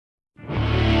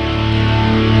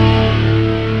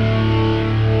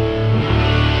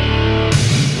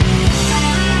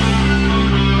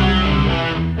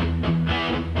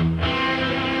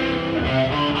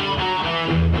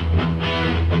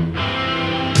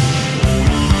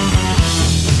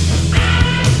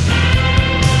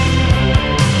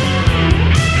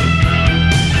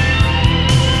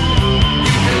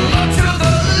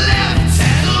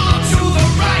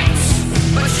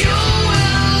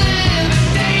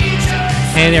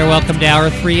Hey there, welcome to Hour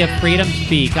 3 of Freedom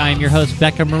Speak. I am your host,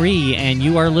 Becca Marie, and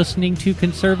you are listening to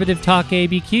Conservative Talk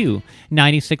ABQ,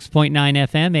 96.9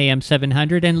 FM, AM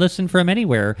 700, and listen from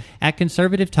anywhere at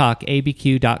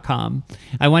conservativetalkabq.com.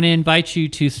 I want to invite you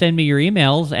to send me your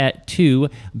emails to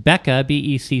Becca,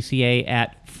 B-E-C-C-A,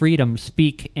 at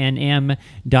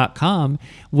freedomspeaknm.com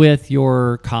with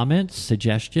your comments,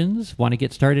 suggestions. Want to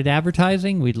get started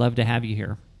advertising? We'd love to have you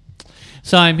here.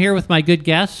 So I'm here with my good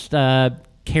guest,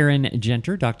 Karen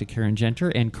Genter, Dr. Karen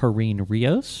Genter, and Corrine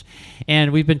Rios.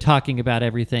 And we've been talking about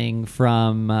everything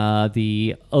from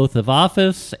the oath of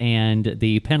office and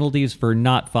the penalties for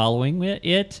not following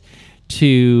it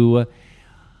to...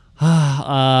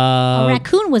 a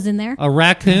raccoon was in there. A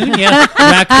raccoon, yes.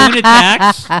 Raccoon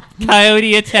attacks,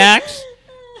 coyote attacks.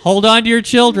 Hold on to your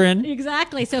children.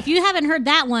 Exactly. So if you haven't heard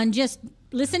that one, just...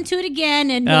 listen to it again,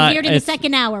 and we'll hear it in the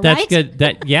second hour, that's right?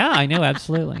 That's good. Yeah, I know,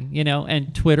 absolutely.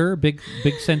 And Twitter, big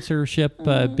censorship,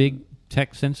 big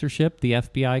tech censorship, the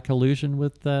FBI collusion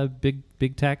with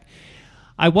big tech.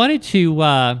 I wanted to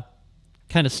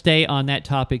kind of stay on that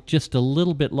topic just a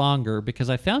little bit longer because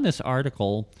I found this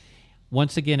article,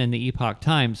 once again, in the Epoch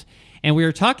Times, and we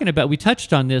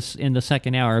touched on this in the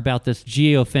second hour about this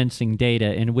geofencing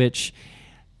data in which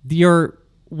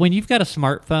when you've got a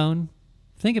smartphone,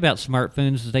 think about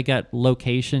smartphones as they got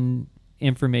location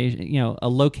information, a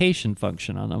location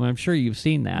function on them. I'm sure you've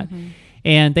seen that. Mm-hmm.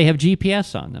 And they have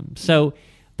GPS on them. So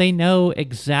they know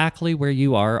exactly where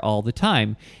you are all the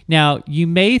time. Now, you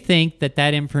may think that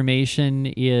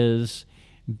information is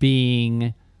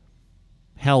being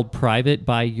held private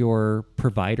by your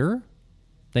provider.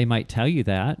 They might tell you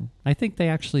that. I think they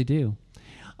actually do.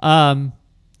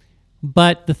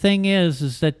 But the thing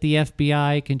is that the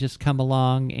FBI can just come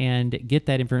along and get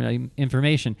that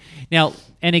information. Now,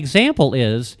 an example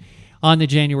is on the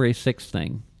January 6th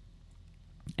thing.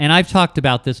 And I've talked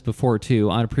about this before,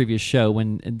 too, on a previous show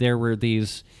when there were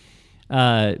these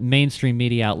mainstream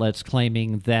media outlets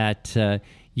claiming that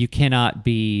you cannot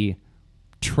be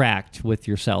tracked with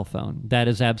your cell phone. That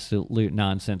is absolute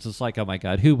nonsense. It's like, oh my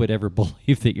God, who would ever believe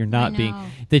that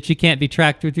that you can't be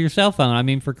tracked with your cell phone? I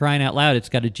mean, for crying out loud, it's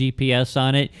got a GPS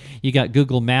on it. You got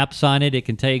Google Maps on it. It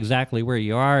can tell you exactly where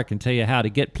you are. It can tell you how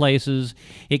to get places.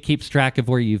 It keeps track of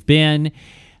where you've been.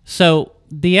 So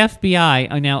the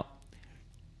FBI, now,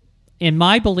 in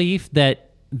my belief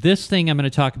that this thing I'm going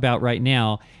to talk about right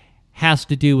now has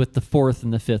to do with the Fourth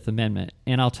and the Fifth Amendment,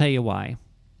 and I'll tell you why.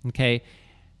 Okay.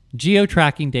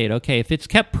 Geo-tracking data, okay, if it's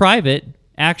kept private,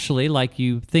 actually, like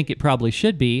you think it probably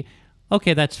should be,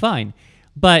 okay, that's fine.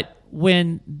 But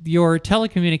when your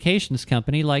telecommunications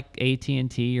company, like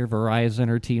AT&T or Verizon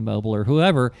or T-Mobile or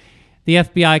whoever, the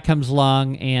FBI comes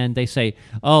along and they say,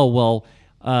 oh, well,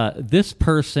 this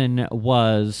person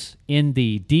was in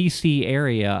the D.C.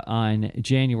 area on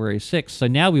January 6th, so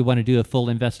now we want to do a full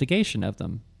investigation of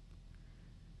them.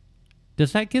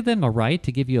 Does that give them a right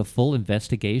to give you a full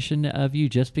investigation of you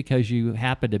just because you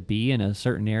happen to be in a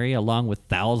certain area along with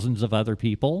thousands of other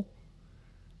people?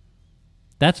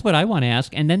 That's what I want to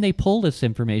ask. And then they pull this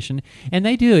information and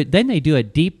they do it. Then they do a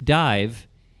deep dive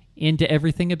into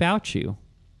everything about you.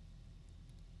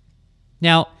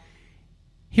 Now,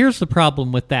 here's the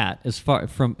problem with that as far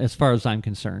as I'm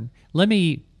concerned. Let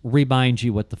me remind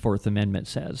you what the Fourth Amendment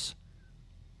says.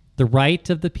 The right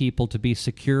of the people to be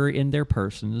secure in their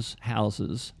persons,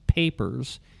 houses,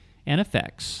 papers, and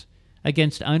effects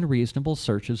against unreasonable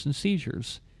searches and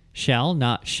seizures shall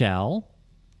not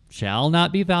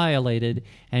be violated,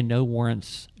 and no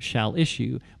warrants shall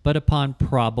issue, but upon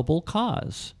probable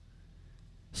cause,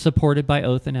 supported by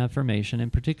oath and affirmation,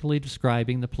 and particularly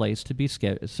describing the place to be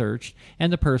searched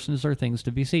and the persons or things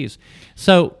to be seized.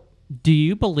 So, do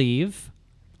you believe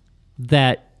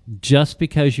that just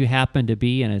because you happen to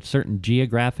be in a certain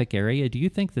geographic area, do you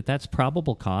think that that's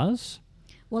probable cause?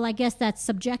 Well, I guess that's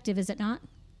subjective, is it not?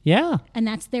 Yeah. And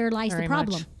that's there lies the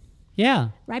problem. Much. Yeah.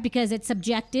 Right, because it's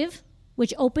subjective,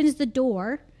 which opens the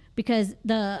door, because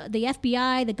the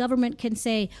FBI, the government can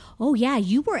say, oh, yeah,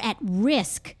 you were at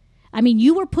risk. I mean,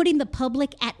 you were putting the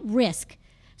public at risk,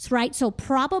 right? So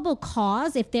probable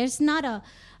cause, if there's not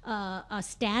a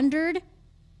standard,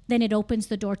 then it opens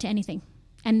the door to anything.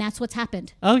 And that's what's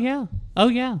happened. Oh, yeah. Oh,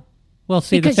 yeah. Well,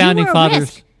 see, because the Founding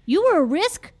Fathers... You were a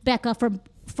risk, Becca, for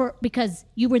because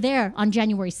you were there on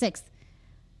January 6th.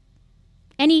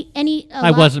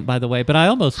 I wasn't, by the way, but I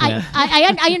almost went.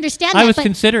 I understand that. I was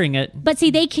considering it. But see,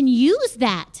 they can use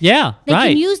that. Yeah, They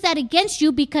can use that against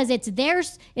you because it's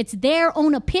their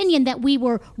own opinion that we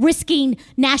were risking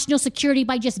national security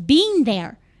by just being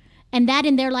there. And that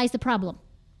in there lies the problem.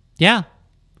 Yeah.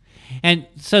 And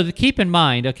so to keep in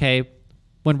mind, okay,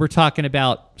 when we're talking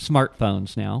about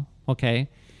smartphones now, okay,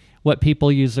 what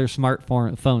people use their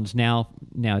smartphones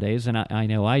nowadays, and I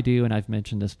know I do, and I've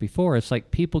mentioned this before, it's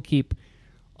like people keep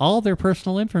all their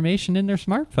personal information in their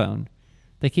smartphone.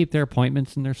 They keep their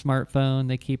appointments in their smartphone.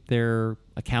 They keep their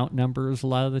account numbers a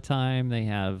lot of the time. They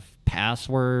have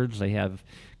passwords. They have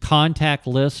contact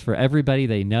lists for everybody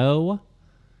they know.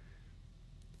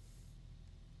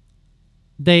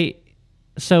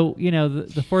 So,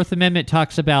 the Fourth Amendment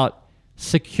talks about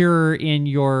secure in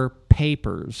your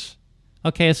papers.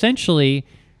 Okay, essentially,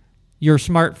 your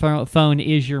smartphone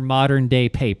is your modern day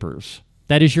papers.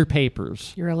 That is your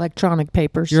papers. Your electronic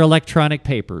papers. Your electronic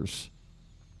papers.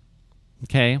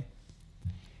 Okay?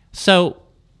 So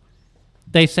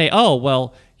they say, oh,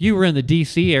 well, you were in the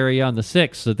D.C. area on the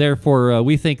 6th, so therefore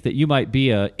we think that you might be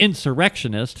an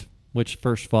insurrectionist, which,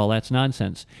 first of all, that's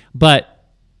nonsense. But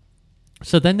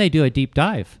so then they do a deep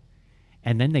dive,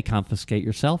 and then they confiscate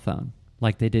your cell phone,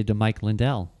 like they did to Mike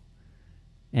Lindell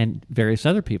and various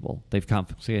other people. They've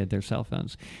confiscated their cell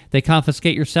phones. They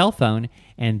confiscate your cell phone,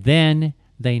 and then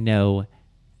they know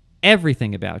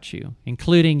everything about you,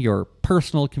 including your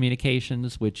personal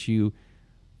communications, which you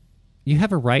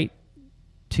have a right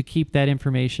to keep that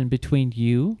information between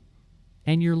you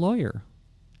and your lawyer.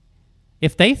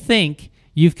 If they think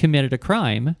you've committed a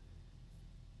crime,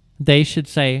 they should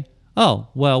say, oh,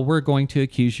 well, we're going to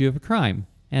accuse you of a crime.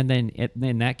 And then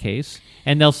in that case,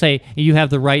 and they'll say, you have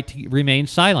the right to remain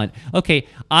silent. Okay,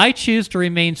 I choose to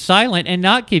remain silent and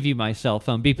not give you my cell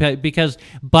phone because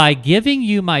by giving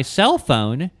you my cell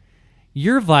phone,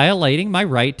 you're violating my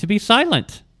right to be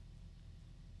silent.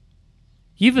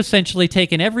 You've essentially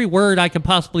taken every word I could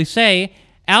possibly say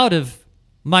out of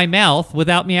my mouth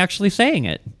without me actually saying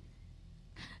it.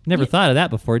 Never thought of that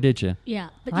before, did you? Yeah,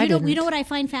 but you know what I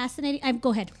find fascinating?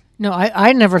 Go ahead. No,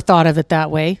 I never thought of it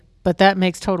that way, but that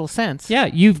makes total sense. Yeah,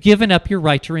 you've given up your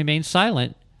right to remain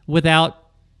silent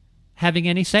without having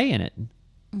any say in it.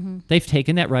 Mm-hmm. They've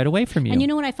taken that right away from you. And you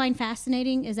know what I find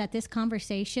fascinating is that this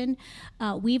conversation,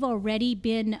 we've already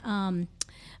been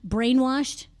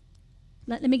brainwashed.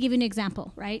 Let me give you an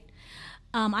example, right?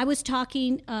 I was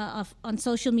talking on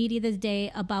social media this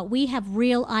day about we have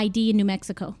real ID in New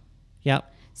Mexico.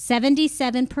 Yep.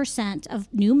 77%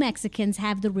 of New Mexicans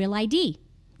have the real ID.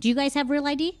 Do you guys have real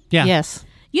ID? Yeah. Yes.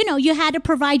 You had to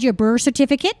provide your birth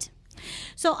certificate.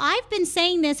 So I've been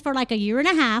saying this for like a year and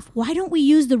a half. Why don't we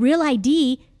use the real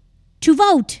ID to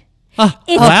vote?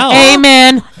 Wow.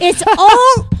 Amen. It's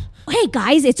all, hey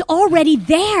guys, it's already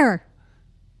there.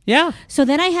 Yeah. So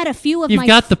then I had a few of You've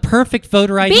got the perfect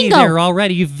voter ID Bingo. there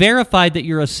already. You've verified that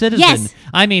you're a citizen. Yes.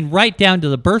 I mean, right down to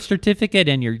the birth certificate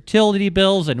and your utility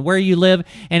bills and where you live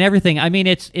and everything. I mean,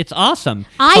 it's awesome.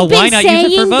 I've why not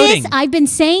use it for voting? I've been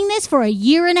saying this for a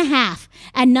year and a half,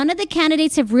 and none of the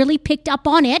candidates have really picked up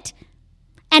on it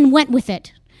and went with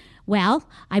it. Well,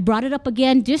 I brought it up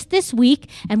again just this week,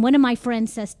 and two of my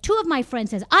friends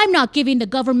says, I'm not giving the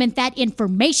government that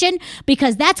information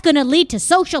because that's going to lead to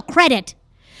social credit.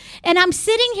 And I'm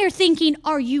sitting here thinking,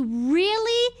 are you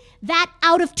really that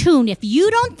out of tune? If you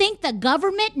don't think the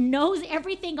government knows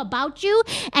everything about you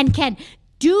and can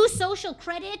do social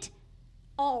credit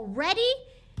already,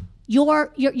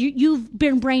 you've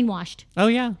been brainwashed. Oh,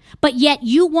 yeah. But yet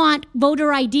you want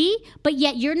voter ID, but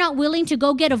yet you're not willing to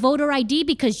go get a voter ID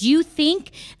because you think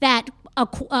that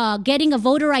getting a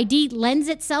voter ID lends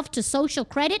itself to social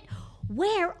credit.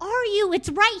 Where are you? It's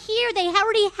right here. They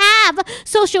already have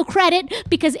social credit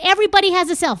because everybody has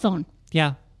a cell phone.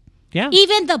 Yeah. Yeah.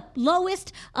 Even the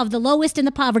lowest of the lowest in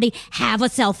the poverty have a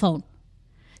cell phone.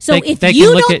 So if they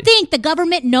you don't think the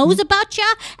government knows about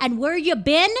you and where you've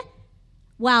been,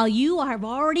 well, you have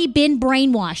already been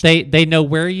brainwashed. They know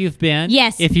where you've been.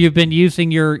 Yes. If you've been using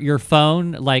your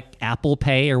phone, like Apple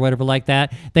Pay or whatever like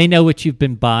that, they know what you've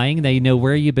been buying. They know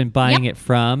where you've been buying it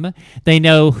from. They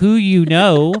know who you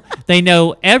know. They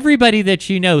know everybody that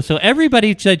you know. So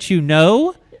everybody that you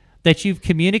know that you've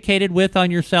communicated with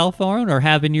on your cell phone or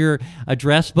have in your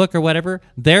address book or whatever,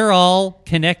 they're all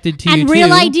connected to you too. And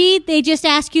real ID, they just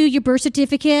ask you your birth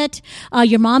certificate,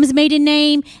 your mom's maiden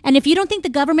name. And if you don't think the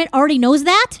government already knows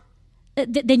that,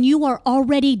 then you are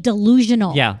already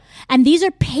delusional. Yeah. And these are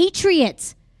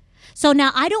patriots. So now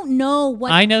I don't know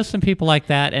what... I know some people like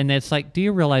that, and it's like, do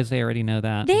you realize they already know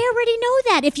that? They already know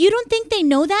that. If you don't think they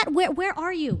know that, where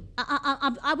are you?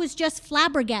 I was just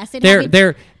flabbergasted.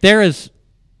 There is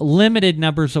limited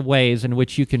numbers of ways in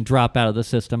which you can drop out of the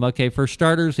system. Okay, for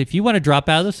starters, if you want to drop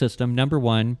out of the system, number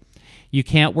one, you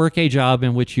can't work a job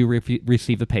in which you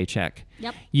receive a paycheck.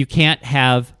 Yep. You can't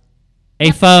have a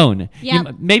phone.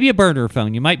 Yep. Maybe a burner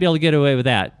phone. You might be able to get away with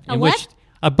that. A what?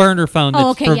 A burner phone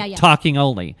that's for yeah. talking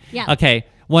only. Yeah. Okay,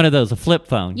 one of those, a flip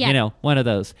phone, Yeah. one of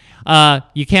those.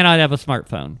 You cannot have a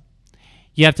smartphone.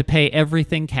 You have to pay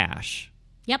everything cash.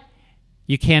 Yep.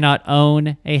 You cannot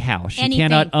own a house. Anything. You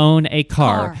cannot own a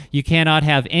car. You cannot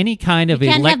have any kind of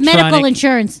Can't electronic. have medical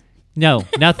insurance. No,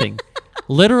 nothing.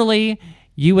 Literally,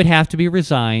 you would have to be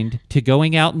resigned to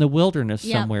going out in the wilderness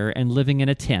Yep. somewhere and living in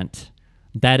a tent.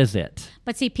 That is it.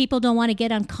 But see, people don't want to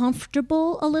get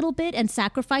uncomfortable a little bit and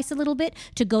sacrifice a little bit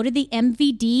to go to the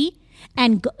MVD.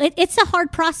 And it's a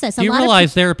hard process. Do you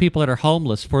realize there are people that are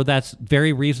homeless for that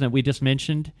very reason that we just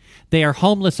mentioned? They are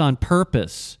homeless on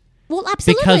purpose. Well,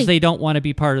 absolutely. Because they don't want to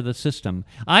be part of the system.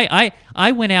 I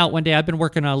went out one day. I've been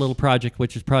working on a little project,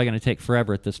 which is probably going to take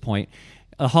forever at this point,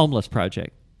 a homeless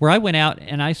project, where I went out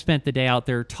and I spent the day out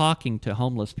there talking to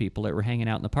homeless people that were hanging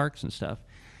out in the parks and stuff.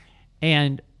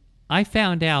 And I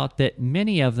found out that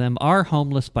many of them are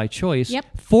homeless by choice. Yep.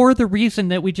 For the reason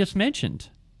that we just mentioned,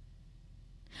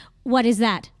 What is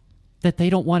that? that they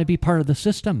don't want to be part of the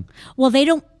system. Well, they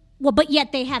don't. Well, but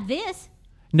yet they have this.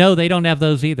 No, they don't have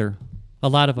those either. A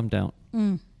lot of them don't.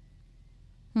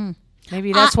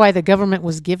 Maybe that's why the government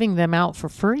was giving them out for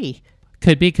free.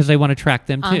 Could be because they want to track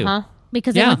them too.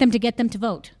 Because they Yeah. want them to get them to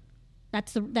vote.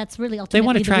 That's really ultimately They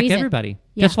want to the track reason. everybody.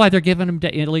 Yeah. That's why they're giving them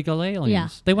to illegal aliens.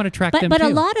 Yeah. They want to track them But too. a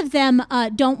lot of them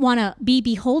don't want to be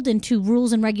beholden to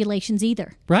rules and regulations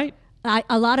either. Right?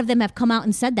 A lot of them have come out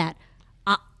and said that.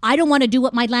 I don't want to do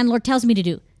what my landlord tells me to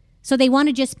do. So they want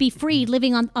to just be free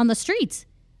living on the streets.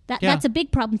 Yeah. That's a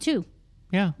big problem too,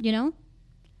 Yeah. you know?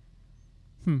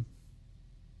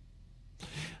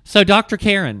 So, Dr.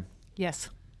 Karen, Yes.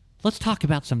 let's talk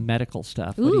about some medical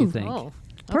stuff. What do you Ooh. think? Oh,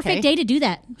 Perfect okay. day to do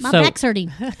that. My So- back's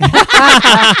hurting.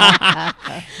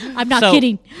 I'm not So-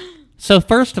 kidding. So,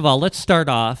 first of all, let's start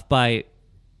off by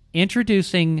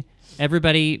introducing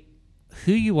everybody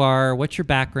who you are, what your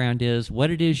background is, what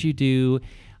it is you do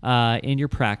in your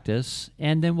practice,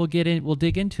 and then we'll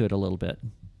dig into it a little bit.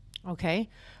 Okay.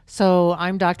 So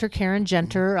I'm Dr. Karen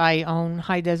Genter. I own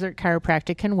High Desert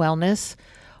Chiropractic and Wellness.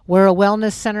 We're a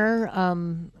wellness center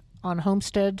on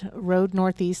Homestead Road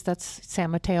Northeast. That's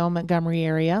San Mateo, Montgomery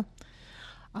area.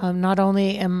 Not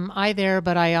only am I there,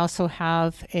 but I also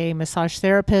have a massage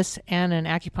therapist and an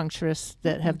acupuncturist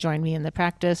that have joined me in the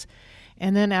practice.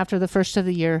 And then after the first of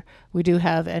the year, we do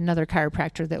have another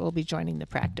chiropractor that will be joining the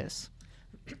practice.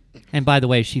 And by the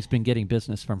way, she's been getting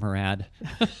business from her ad.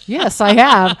 Yes, I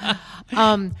have.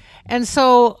 And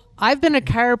so I've been a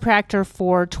chiropractor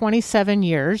for 27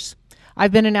 years.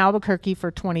 I've been in Albuquerque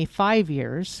for 25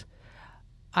 years.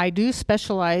 I do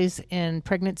specialize in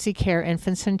pregnancy care,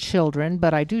 infants and children,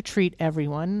 but I do treat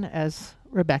everyone, as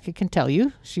Rebecca can tell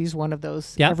you. She's one of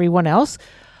those, Yep. everyone else.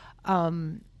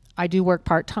 I do work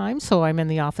part-time, so I'm in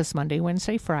the office Monday,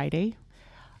 Wednesday, Friday.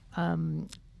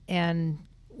 And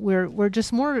we're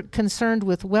just more concerned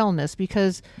with wellness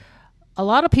because a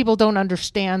lot of people don't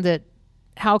understand that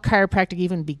how chiropractic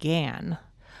even began.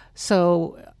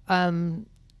 So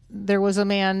there was a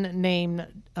man named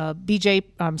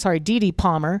D.D.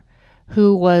 Palmer,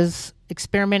 who was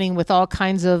experimenting with all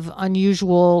kinds of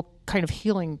unusual kind of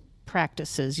healing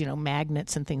practices,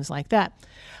 magnets and things like that.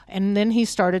 And then he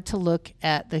started to look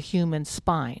at the human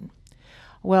spine.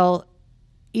 Well,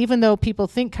 even though people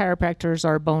think chiropractors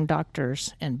are bone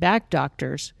doctors and back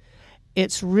doctors,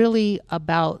 it's really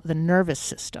about the nervous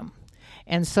system.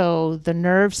 And so the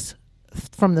nerves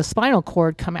from the spinal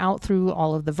cord come out through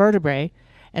all of the vertebrae.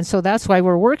 And so that's why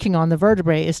we're working on the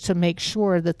vertebrae, is to make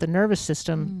sure that the nervous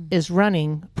system is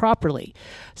running properly.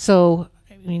 So,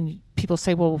 people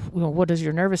say, well, what does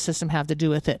your nervous system have to do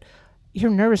with it?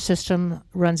 Your nervous system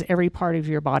runs every part of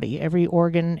your body. Every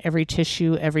organ, every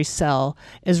tissue, every cell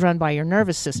is run by your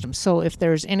nervous system. So if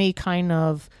there's any kind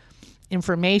of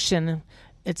information,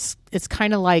 it's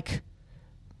kind of like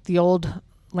the old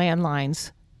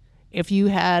landlines. If you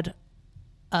had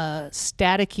a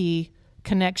staticky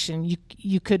connection,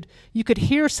 you could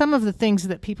hear some of the things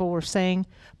that people were saying,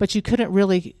 but you couldn't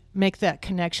really make that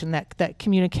connection. That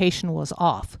communication was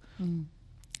off.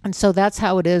 And so that's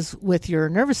how it is with your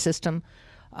nervous system,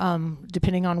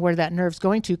 depending on where that nerve's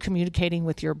going to, communicating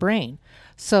with your brain.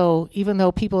 So even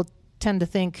though people tend to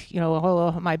think,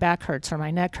 oh, my back hurts or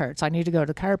my neck hurts, I need to go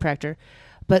to the chiropractor.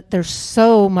 But there's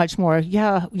so much more.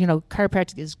 Yeah,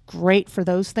 chiropractic is great for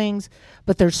those things,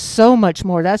 but there's so much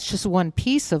more. That's just one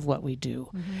piece of what we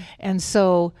do. And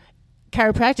so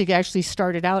chiropractic actually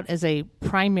started out as a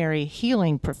primary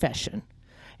healing profession.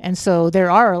 And so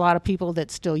there are a lot of people that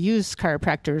still use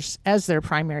chiropractors as their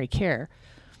primary care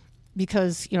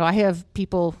because, I have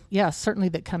people, certainly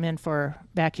that come in for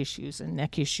back issues and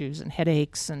neck issues and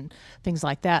headaches and things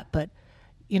like that. But,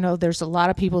 there's a lot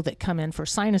of people that come in for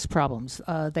sinus problems.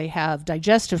 They have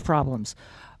digestive problems.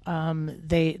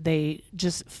 They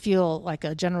just feel like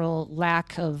a general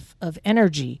lack of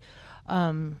energy.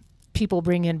 People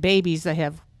bring in babies that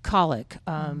have colic.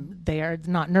 They are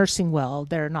not nursing well.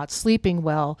 They're not sleeping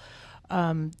well.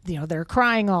 They're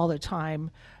crying all the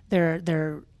time.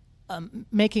 They're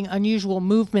making unusual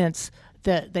movements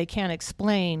that they can't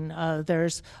explain.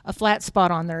 There's a flat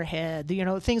spot on their head.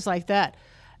 Things like that.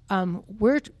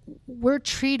 We're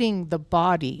treating the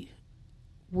body.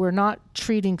 We're not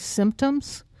treating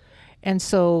symptoms. And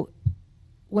so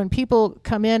when people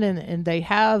come in and they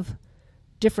have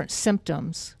different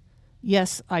symptoms,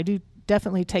 yes, I do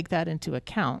definitely take that into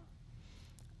account.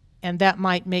 And that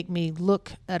might make me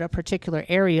look at a particular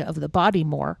area of the body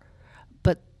more.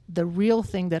 But the real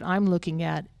thing that I'm looking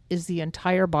at is the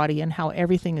entire body and how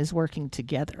everything is working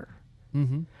together.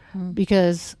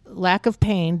 Because lack of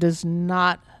pain does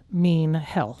not mean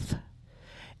health.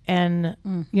 And,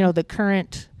 the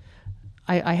current,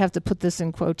 I have to put this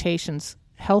in quotations,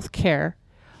 health care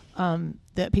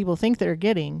that people think they're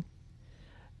getting,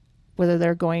 whether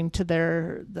they're going to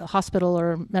the hospital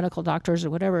or medical doctors or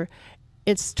whatever,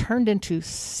 it's turned into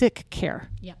sick care.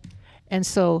 Yeah. And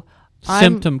so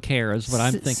symptom care is what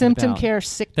I'm thinking symptom about. care,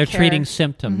 sick They're care. treating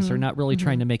symptoms. They're not really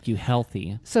trying to make you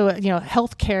healthy. So,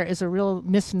 health care is a real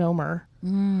misnomer.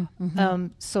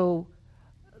 So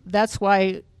that's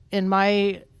why in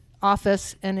my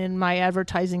office and in my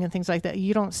advertising and things like that,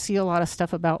 you don't see a lot of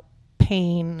stuff about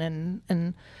pain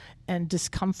and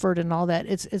discomfort and all that.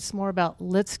 It's more about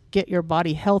let's get your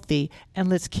body healthy and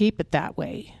let's keep it that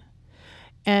way.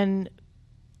 And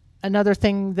another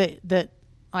thing that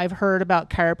I've heard about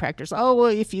chiropractors, well,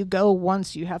 if you go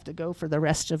once, you have to go for the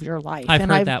rest of your life. I've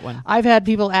heard that one. I've had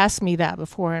people ask me that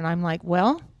before, and I'm like,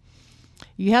 well,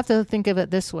 you have to think of it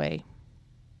this way.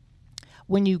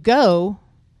 When you go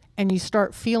and you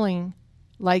start feeling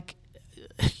like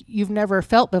you've never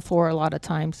felt before a lot of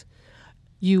times,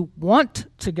 you want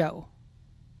to go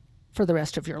for the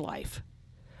rest of your life.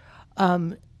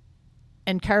 And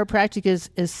chiropractic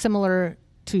is similar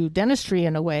to dentistry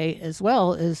in a way as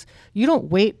well. Is you don't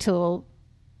wait till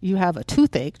you have a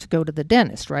toothache to go to the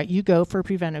dentist, right? You go for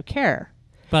preventive care.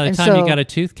 By the And time so- you got a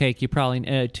toothache,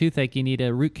 you need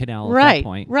a root canal at Right, that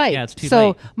point. right. Yeah, it's too so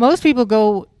late. most people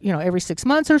go, every 6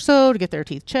 months or so to get their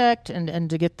teeth checked and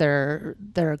to get their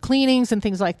cleanings and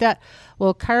things like that.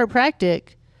 Well,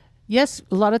 chiropractic, yes,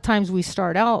 a lot of times we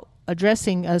start out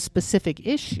addressing a specific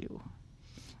issue.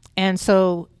 And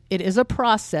so it is a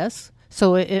process.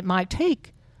 So it might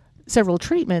take several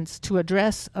treatments to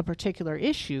address a particular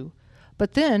issue.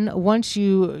 But then once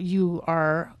you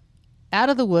are out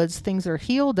of the woods, things are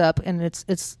healed up, and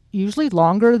it's usually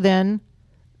longer than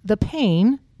the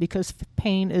pain, because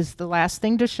pain is the last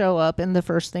thing to show up and the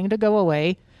first thing to go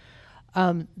away.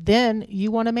 Then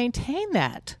you want to maintain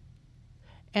that.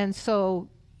 And so,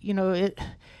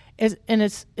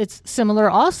 it's similar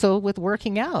also with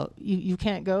working out. You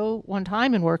can't go one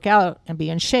time and work out and be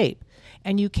in shape,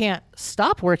 and you can't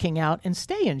stop working out and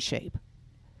stay in shape.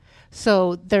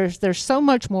 So there's so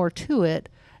much more to it,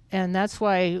 and that's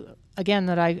why, again,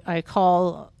 that I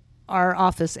call our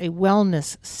office a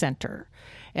wellness center.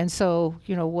 And so,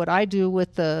 what I do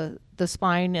with the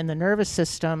spine and the nervous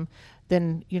system,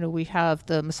 then, we have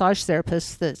the massage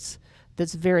therapist that's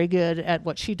very good at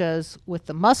what she does with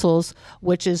the muscles,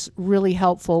 which is really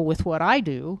helpful with what I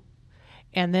do.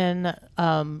 And then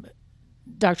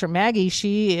Dr. Maggie,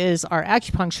 she is our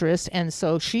acupuncturist, and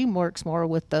so she works more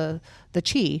with the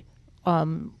chi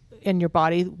in your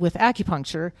body with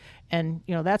acupuncture. And,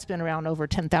 that's been around over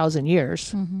 10,000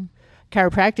 years.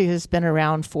 Chiropractic has been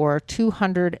around for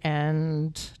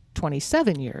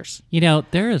 227 years.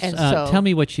 There is, And so- tell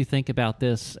me what you think about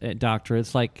this, doctor.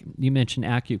 It's like you mentioned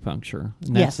acupuncture.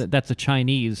 And Yes. That's a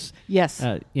Chinese Yes.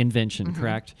 invention,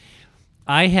 correct?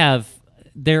 I have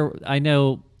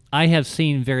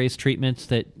seen various treatments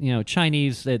that,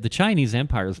 the Chinese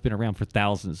Empire has been around for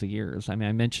thousands of years. I mean,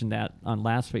 I mentioned that on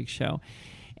last week's show.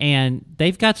 And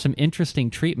they've got some interesting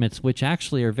treatments which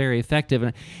actually are very effective.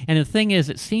 And the thing is,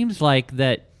 it seems like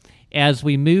that as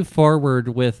we move forward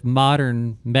with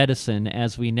modern medicine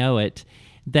as we know it,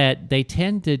 that they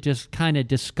tend to just kind of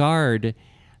discard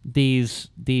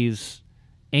these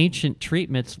ancient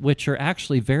treatments which are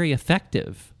actually very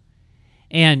effective.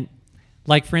 And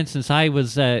like, for instance, I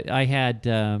had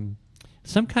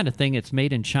some kind of thing that's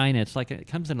made in China. It's like it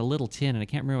comes in a little tin, and I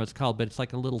can't remember what it's called, but it's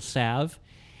like a little salve.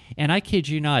 And I kid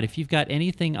you not, if you've got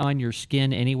anything on your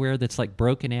skin anywhere that's like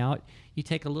broken out, you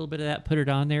take a little bit of that, put it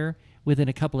on there. Within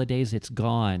a couple of days, it's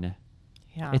gone.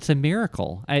 Yeah. It's a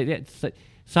miracle.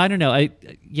 So I don't know.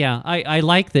 I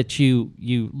like that you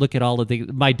look at all of the.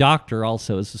 My doctor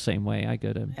also is the same way. I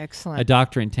go to Excellent. a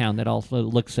doctor in town that also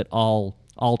looks at all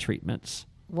treatments.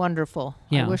 Wonderful.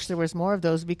 Yeah. I wish there was more of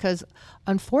those because,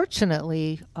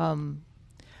 unfortunately,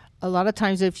 a lot of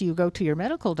times if you go to your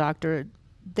medical doctor,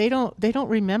 they don't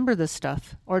remember the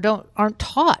stuff or aren't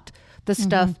taught the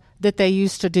stuff that they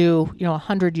used to do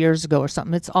 100 years ago or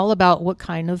something. It's all about what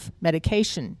kind of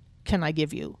medication can I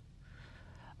give you.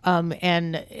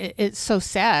 And it's so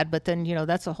sad, but then,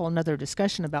 that's a whole nother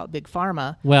discussion about Big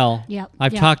Pharma. Well, Yep.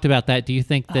 I've Yep. talked about that. Do you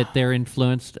think that they're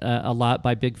influenced a lot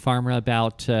by Big Pharma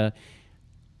about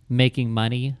making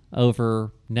money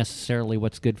over necessarily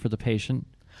what's good for the patient?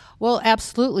 Well,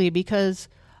 absolutely, because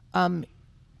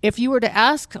if you were to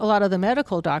ask a lot of the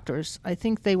medical doctors, I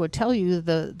think they would tell you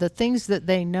the things that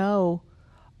they know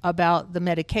about the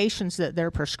medications that they're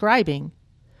prescribing.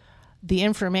 The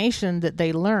information that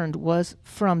they learned was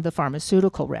from the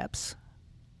pharmaceutical reps.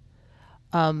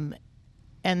 And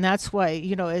that's why,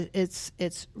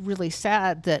 it's really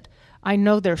sad that I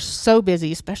know they're so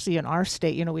busy, especially in our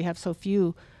state. We have so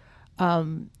few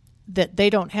that they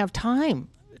don't have time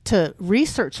to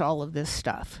research all of this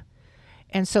stuff.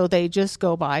 And so they just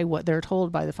go by what they're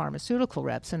told by the pharmaceutical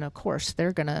reps. And of course,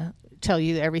 they're going to tell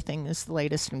you that everything is the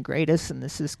latest and greatest, and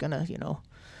this is going to,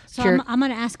 So I'm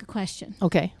going to ask a question.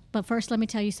 Okay. But first, let me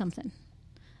tell you something.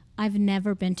 I've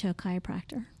never been to a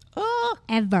chiropractor. Oh.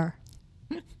 Ever.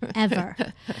 Ever.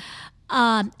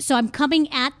 So I'm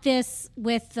coming at this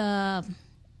with a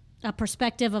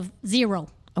perspective of 0.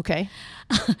 Okay.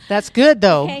 That's good,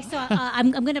 though. Okay, so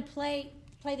I'm going to play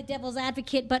the devil's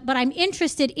advocate, but I'm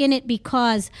interested in it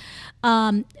because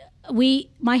my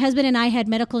husband and I had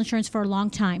medical insurance for a long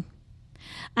time.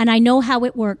 And I know how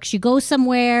it works. You go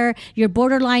somewhere, you're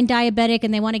borderline diabetic,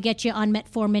 and they want to get you on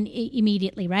metformin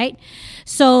immediately, right?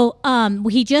 So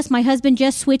my husband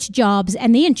just switched jobs,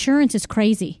 and the insurance is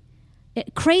crazy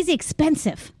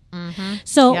expensive. Mm-hmm.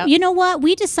 So Yep. You know what?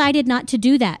 We decided not to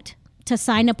do that, to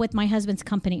sign up with my husband's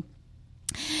company.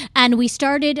 And we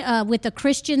started with the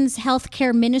Christians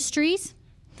Healthcare Ministries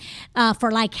for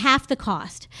like half the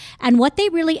cost. And what they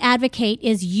really advocate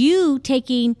is you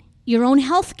taking your own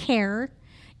health care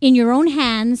in your own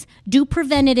hands, do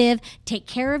preventative, take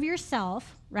care of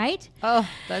yourself, right? Oh,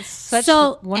 that's such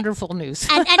wonderful news.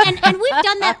 and we've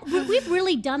done that. We've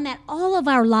really done that all of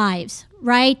our lives,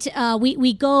 right?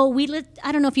 We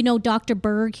I don't know if you know Dr.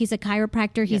 Berg. He's a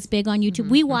chiropractor. He's big on YouTube.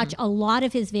 We watch a lot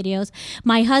of his videos.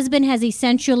 My husband has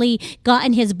essentially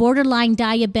gotten his borderline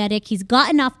diabetic. He's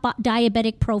gotten off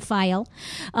diabetic profile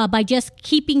by just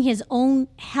keeping his own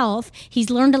health. He's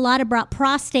learned a lot about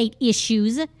prostate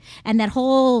issues and that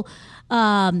whole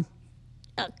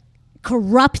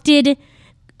corrupted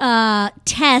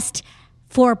test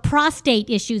for prostate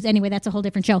issues. Anyway, that's a whole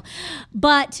different show.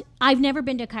 But I've never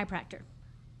been to a chiropractor.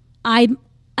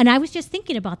 And I was just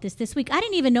thinking about this week. I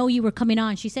didn't even know you were coming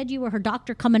on. She said you were her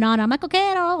doctor coming on. I'm like,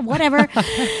 okay, I don't know, whatever.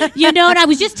 And I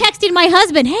was just texting my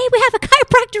husband, hey, we have a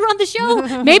chiropractor on the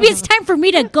show. Maybe it's time for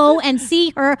me to go and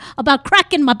see her about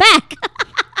cracking my back.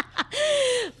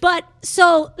 But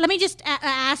so let me just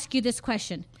ask you this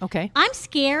question. Okay. I'm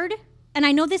scared, and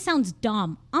I know this sounds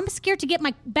dumb. I'm scared to get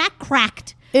my back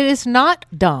cracked. It is not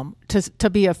dumb to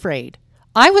be afraid.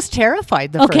 I was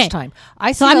terrified the first time.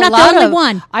 So I'm not the only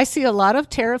one. I see a lot of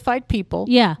terrified people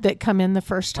that come in the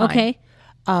first time. Okay.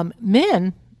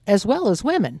 Men as well as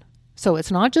women. So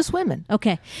it's not just women.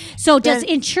 Okay. So does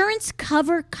insurance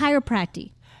cover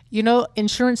chiropractic?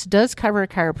 Insurance does cover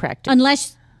chiropractic.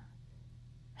 Unless...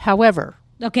 However...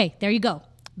 Okay, there you go.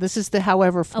 This is the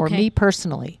however for me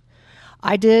personally.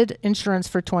 I did insurance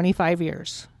for 25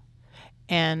 years.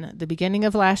 And the beginning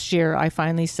of last year, I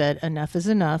finally said enough is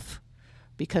enough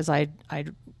because I'd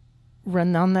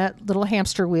run on that little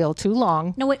hamster wheel too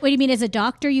long. No, what do you mean? As a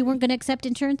doctor, you weren't going to accept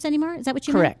insurance anymore? Is that what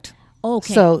you mean? Correct.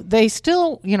 Okay. So they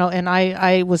still, and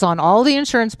I was on all the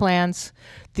insurance plans.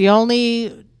 The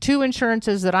only 2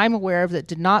 insurances that I'm aware of that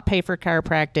did not pay for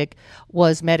chiropractic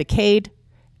was Medicaid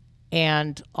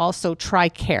and also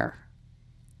TRICARE.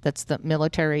 That's the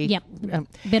military. Yep.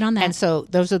 Been on that. And so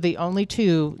those are the only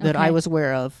 2 that I was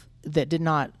aware of that did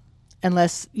not,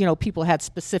 unless, people had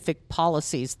specific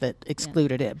policies that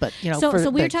excluded it. But, so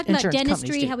we were talking about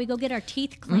dentistry, how we go get our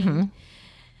teeth cleaned. Mm-hmm.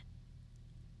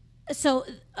 So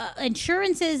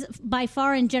insurances, by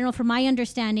far in general, from my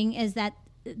understanding, is that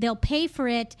they'll pay for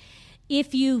it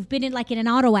if you've been in an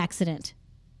auto accident.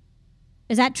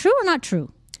 Is that true or not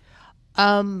true?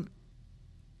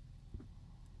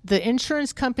 The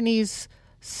insurance companies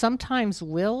sometimes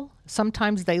will.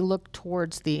 Sometimes they look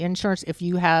towards the insurance. If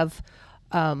you have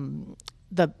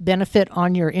the benefit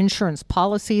on your insurance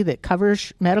policy that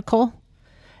covers medical,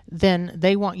 then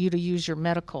they want you to use your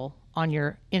medical on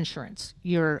your insurance,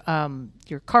 your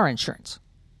car insurance.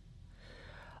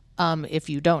 If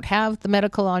you don't have the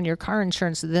medical on your car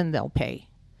insurance, then they'll pay.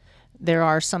 There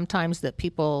are some times that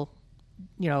people,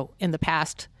 in the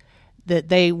past, that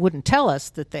they wouldn't tell us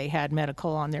that they had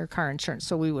medical on their car insurance.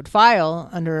 So we would file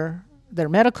under their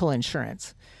medical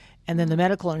insurance, and then the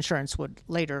medical insurance would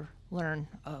later learn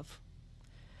of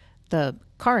the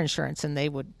car insurance, and they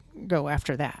would go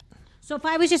after that. So if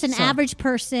I was just an average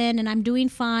person and I'm doing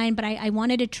fine, but I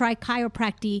wanted to try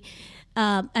chiropractic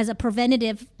as a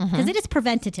preventative, because it is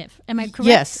preventative. Am I correct?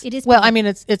 Yes. It is. Well, I mean,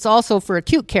 it's also for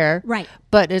acute care. Right.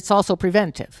 But it's also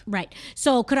preventive. Right.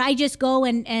 So could I just go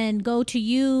and go to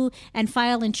you and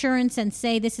file insurance and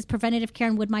say this is preventative care,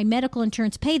 and would my medical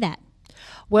insurance pay that?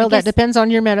 Well, that depends on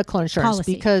your medical insurance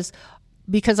policy.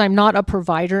 because I'm not a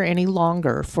provider any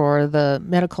longer for the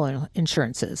medical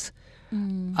insurances.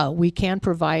 We can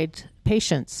provide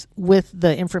patients with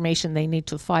the information they need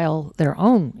to file their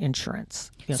own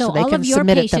insurance. So they all can of your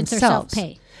submit it patients are themselves.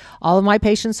 self-pay? All of my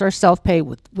patients are self-pay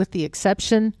with the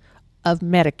exception of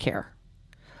Medicare.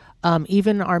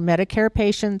 Even our Medicare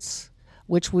patients,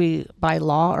 which we by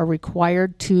law are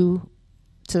required to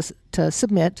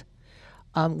submit,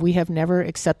 we have never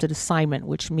accepted assignment,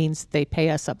 which means they pay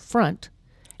us up front.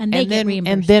 And they get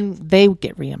reimbursed. And then they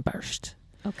get reimbursed.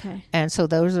 Okay. And so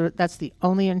that's the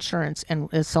only insurance, and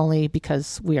it's only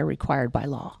because we are required by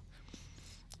law.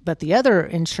 But the other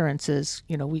insurances,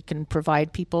 we can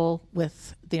provide people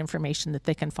with the information that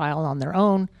they can file on their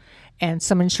own, and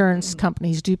some insurance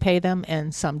companies do pay them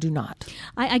and some do not.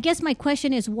 I guess my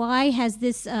question is, why has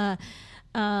this, I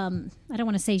don't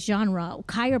want to say genre,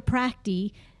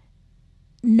 chiropractic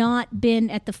not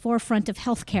been at the forefront of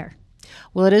healthcare?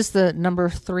 Well, it is the number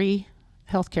 3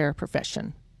 healthcare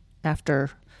profession after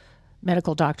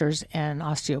medical doctors and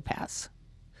osteopaths.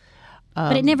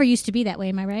 But it never used to be that way,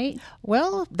 am I right?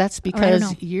 Well, that's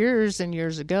because years and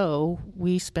years ago,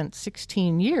 we spent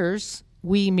 16 years,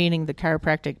 we meaning the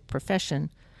chiropractic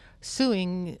profession,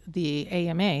 suing the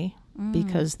AMA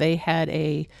because they had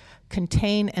a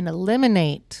contain and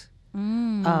eliminate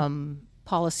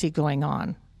policy going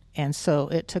on. And so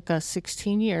it took us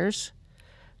 16 years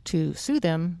to sue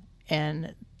them,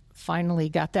 and finally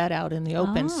got that out in the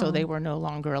open. So they were no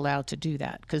longer allowed to do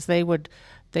that, because they would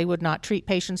not treat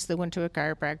patients that went to a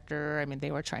chiropractor. I mean, they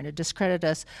were trying to discredit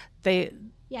us.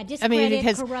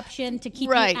 Discredit, corruption to keep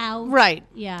you out. Right.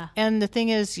 Yeah. And the thing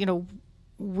is,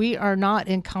 we are not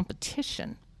in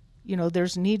competition.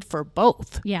 There's need for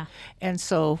both. Yeah. And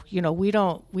so, we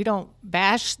don't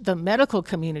bash the medical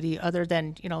community, other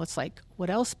than, it's like,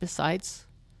 what else besides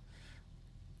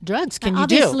drugs can you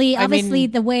do? Obviously,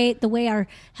 the way our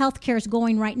healthcare is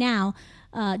going right now,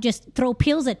 just throw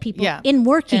pills at people. Yeah. In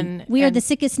working, we are the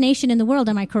sickest nation in the world.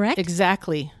 Am I correct?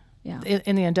 Exactly. Yeah.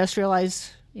 In the industrialized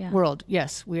world,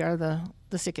 yes, we are the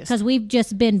sickest. Because we've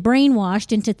just been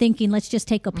brainwashed into thinking, let's just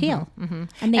take a pill.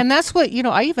 And that's what,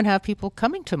 I even have people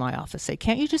coming to my office say,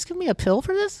 can't you just give me a pill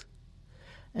for this?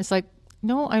 And it's like,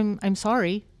 no, I'm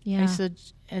sorry. Yeah. I said,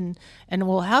 and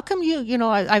well, how come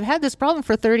I've had this problem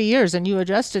for 30 years and you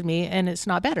adjusted me and it's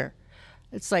not better.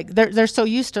 It's like they're so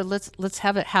used to let's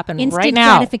have it happen instant right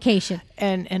now. gratification.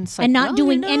 And it's like, and not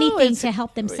doing anything to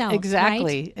help themselves.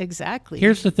 Exactly. Right? Exactly.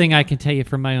 Here's the thing I can tell you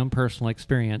from my own personal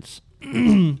experience.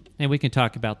 And we can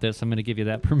talk about this. I'm going to give you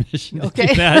that permission to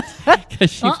do that, because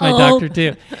she's my doctor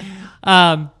too.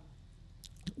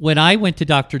 When I went to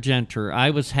Dr. Genter,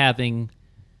 I was having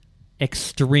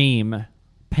extreme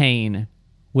pain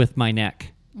with my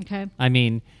neck. Okay. I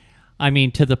mean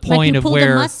to the point of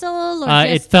where a muscle, or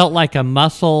it felt like a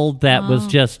muscle that was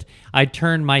just, I'd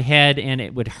turn my head and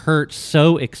it would hurt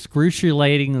so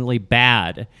excruciatingly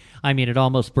bad. I mean, it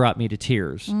almost brought me to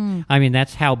tears. I mean,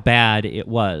 that's how bad it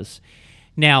was.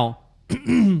 Now,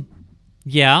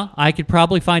 yeah, I could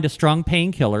probably find a strong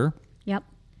painkiller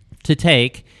to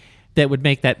take that would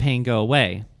make that pain go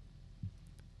away.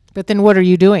 But then what are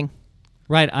you doing?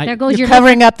 Right. There goes You're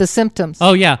covering up the symptoms.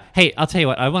 Oh, yeah. Hey, I'll tell you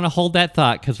what. I want to hold that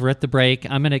thought because we're at the break.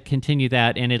 I'm going to continue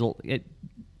that, and it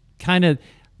kind of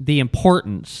the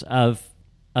importance of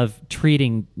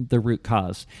treating the root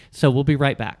cause. So we'll be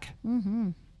right back. Mm-hmm.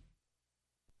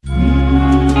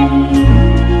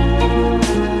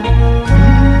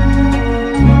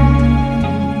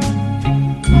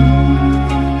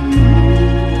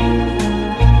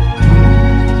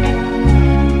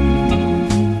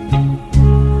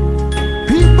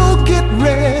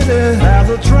 There's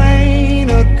a train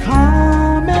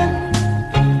a-coming.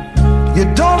 You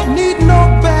don't need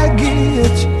no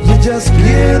baggage, you just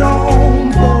get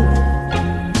on board.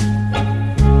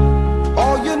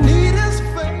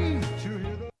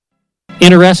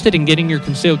 Interested in getting your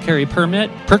concealed carry permit?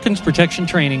 Perkins Protection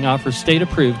Training offers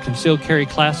state-approved concealed carry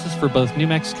classes for both New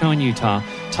Mexico and Utah,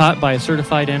 taught by a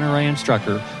certified NRA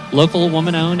instructor. Local,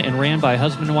 woman-owned, and ran by a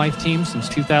husband and wife team since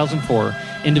 2004.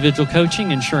 Individual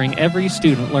coaching, ensuring every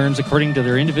student learns according to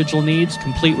their individual needs,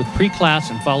 complete with pre-class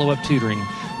and follow-up tutoring.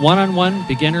 One-on-one,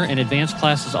 beginner, and advanced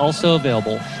classes also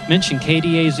available. Mention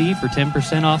KDAZ for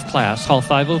 10% off class. Call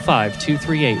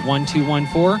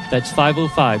 505-238-1214. That's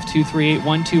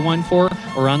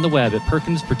 505-238-1214 or on the web at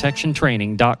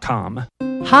perkinsprotectiontraining.com.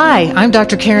 Hi, I'm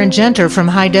Dr. Karen Genter from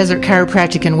High Desert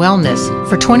Chiropractic and Wellness.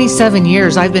 For 27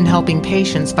 years, I've been helping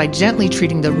patients by gently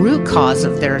treating the root cause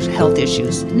of their health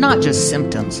issues, not just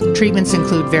symptoms. Treatments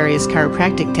include various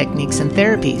chiropractic techniques and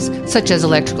therapies, such as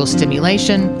electrical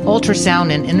stimulation,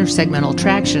 ultrasound and intersegmental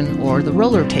traction, or the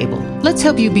roller table. Let's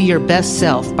help you be your best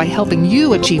self by helping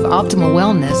you achieve optimal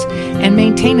wellness and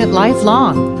maintain it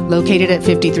lifelong. Located at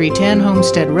 5310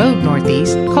 Homestead Road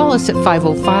Northeast, call us at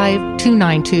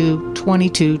 505-292-2226.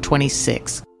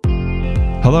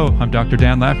 Hello, I'm Dr.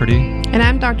 Dan Lafferty. And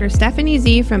I'm Dr. Stephanie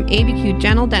Z from ABQ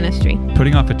General Dentistry.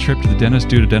 Putting off a trip to the dentist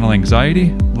due to dental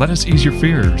anxiety? Let us ease your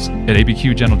fears. At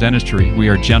ABQ General Dentistry, we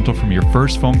are gentle from your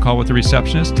first phone call with the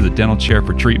receptionist to the dental chair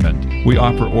for treatment. We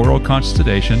offer oral conscious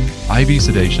sedation, IV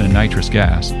sedation, and nitrous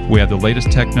gas. We have the latest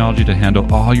technology to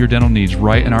handle all your dental needs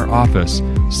right in our office.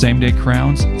 Same-day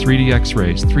crowns, 3D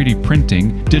x-rays, 3D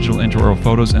printing, digital intraoral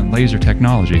photos, and laser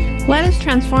technology. Let us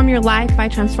transform your life by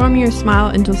transforming your smile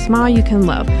into a smile you can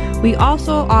love. We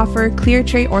also offer clear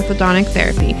tray orthodontic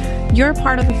therapy. You're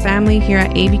part of the family here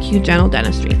at ABQ General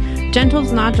Dentistry.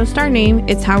 Gentle's not just our name,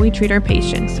 it's how we treat our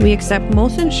patients. We accept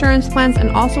most insurance plans and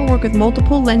also work with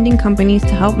multiple lending companies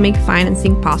to help make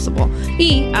financing possible.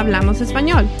 Y hablamos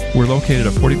español. We're located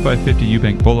at 4550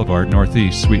 Eubank Boulevard,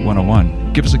 Northeast, Suite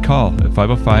 101. Give us a call at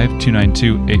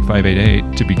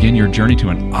 505-292-8588 to begin your journey to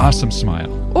an awesome smile.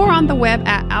 Or on the web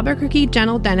at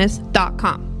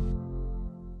albuquerquegeneraldentist.com.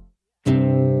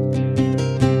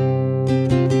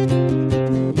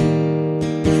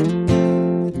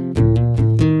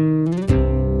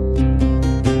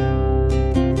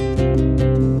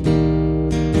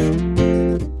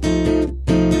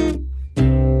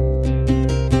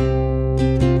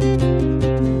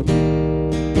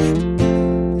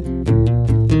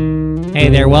 Hey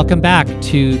there, welcome back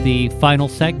to the final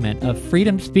segment of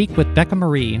Freedom Speak with Becca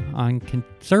Marie on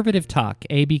Conservative Talk,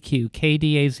 ABQ,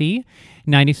 KDAZ,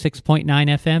 96.9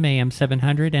 FM, AM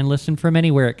 700, and listen from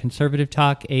anywhere at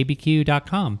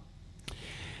conservativetalkabq.com.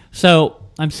 So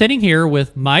I'm sitting here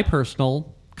with my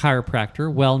personal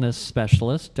chiropractor, wellness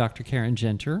specialist, Dr. Karen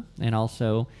Genter, and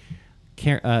also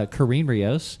Corrine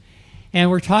Rios, and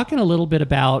we're talking a little bit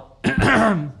about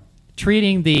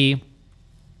treating the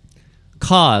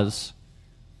cause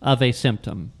of a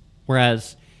symptom.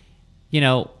 Whereas,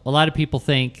 a lot of people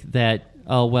think that,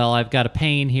 oh, well, I've got a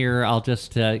pain here, I'll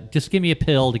just give me a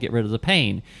pill to get rid of the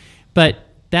pain. But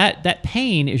that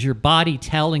pain is your body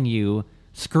telling you,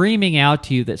 screaming out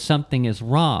to you that something is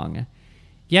wrong.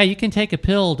 Yeah, you can take a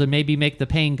pill to maybe make the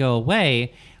pain go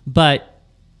away, but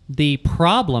the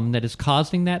problem that is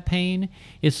causing that pain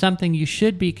is something you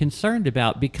should be concerned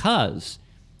about because,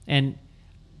 and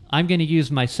I'm going to use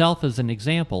myself as an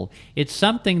example. It's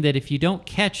something that if you don't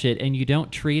catch it and you don't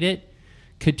treat it,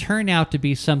 could turn out to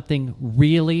be something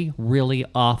really, really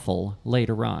awful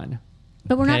later on.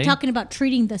 But we're not talking about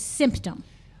treating the symptom.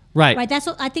 Right. Right. That's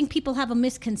what I think people have a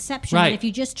misconception Right. that if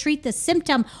you just treat the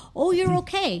symptom, oh, you're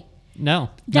okay. No,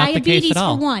 Diabetes not the case at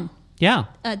all. for one. Yeah.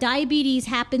 Diabetes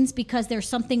happens because there's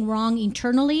something wrong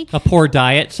internally. A poor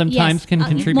diet sometimes Yes, can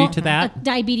contribute to that.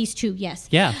 Diabetes too, yes.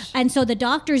 Yes. And so the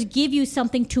doctors give you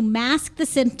something to mask the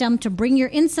symptom, to bring your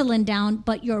insulin down,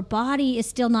 but your body is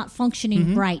still not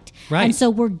functioning right. Right. And so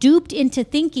we're duped into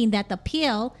thinking that the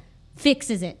pill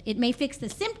fixes it. It may fix the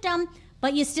symptom,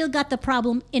 but you still got the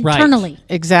problem internally.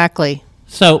 Exactly.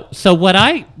 So what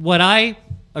I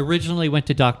originally went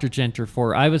to Dr. Genter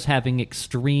for, I was having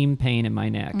extreme pain in my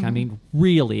neck. I mean,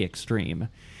 really extreme.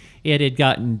 It had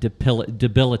gotten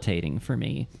debilitating for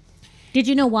me. Did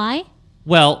you know why?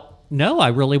 Well, no, I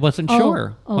really wasn't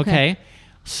sure. Okay.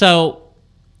 So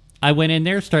I went in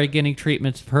there, started getting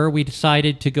treatments for her. We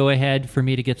decided to go ahead for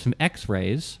me to get some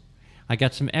x-rays. I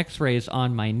got some x-rays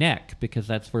on my neck because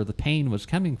that's where the pain was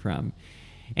coming from.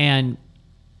 And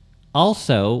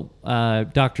also,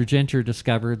 Dr. Genter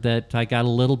discovered that I got a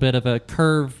little bit of a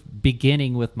curve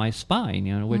beginning with my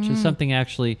spine, which is something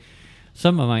actually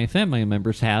some of my family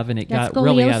members have, and it That's got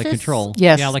really out of scoliosis? control.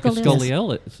 Yes. Yeah, like a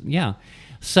scoliosis. Yeah.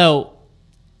 So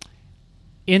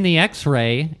in the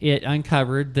x-ray, it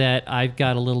uncovered that I've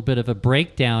got a little bit of a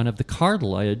breakdown of the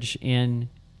cartilage in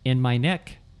my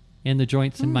neck, in the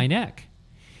joints in my neck.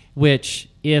 which,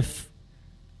 if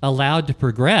allowed to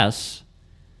progress,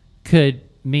 could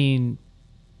mean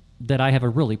that I have a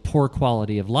really poor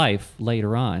quality of life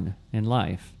later on in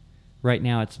life. Right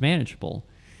now it's manageable.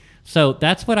 So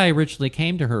that's what I originally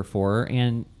came to her for,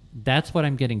 and that's what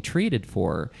I'm getting treated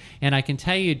for. And I can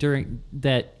tell you during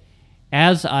that,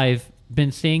 as I've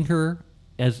been seeing her,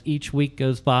 as each week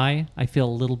goes by, I feel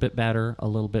a little bit better, a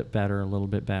little bit better, a little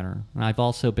bit better. And I've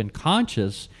also been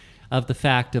conscious of the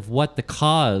fact of what the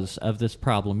cause of this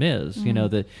problem is. You know,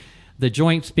 the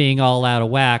joints being all out of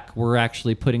whack, we're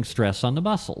actually putting stress on the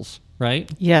muscles,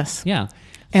 right? Yes. Yeah.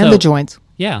 And So- the joints.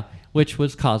 Yeah, which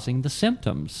was causing the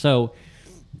symptoms.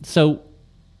 So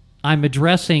I'm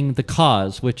addressing the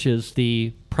cause, which is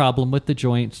the problem with the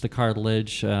joints, the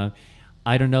cartilage.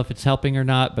 I don't know if it's helping or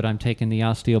not, but I'm taking the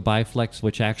OsteoBiflex,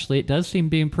 which actually it does seem to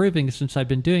be improving since I've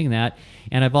been doing that.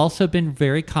 And I've also been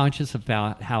very conscious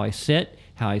about how I sit,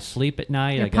 how I sleep at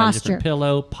night. Your I got a different posture.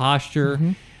 pillow,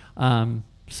 posture.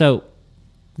 So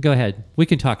go ahead. We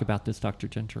can talk about this, Dr.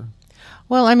 Genter.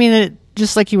 Well, I mean,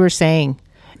 just like you were saying,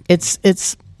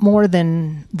 it's more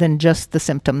than just the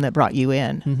symptom that brought you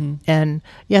in. And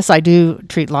yes, I do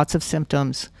treat lots of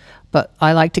symptoms, but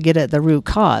I like to get at the root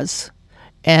cause.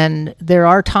 And there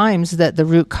are times that the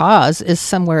root cause is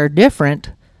somewhere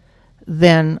different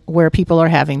than where people are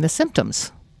having the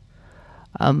symptoms.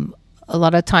 A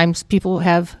lot of times people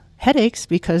have headaches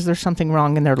because there's something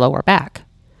wrong in their lower back.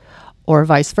 Or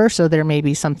vice versa, there may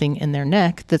be something in their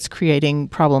neck that's creating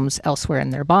problems elsewhere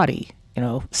in their body. You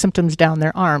know, symptoms down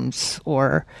their arms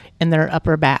or in their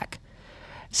upper back.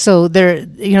 So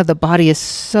the body is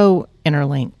so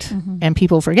interlinked, and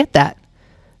people forget that.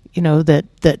 You know,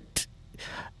 that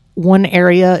one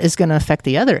area is going to affect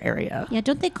the other area. Yeah,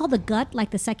 don't they call the gut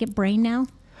like the second brain now?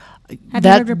 Have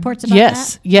you heard reports about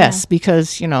that? Yes,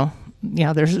 because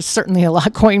there's certainly a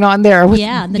lot going on there with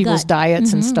the people's gut.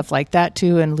 diets and stuff like that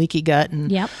too, and leaky gut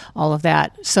and Yep. all of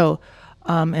that. So,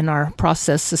 in our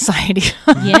processed society,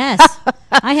 Yes.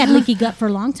 I had leaky gut for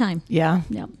a long time. yeah.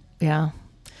 Yep.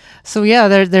 So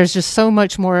there's just so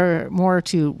much more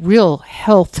to real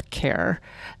health care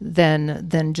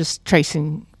than just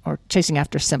chasing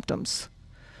after symptoms.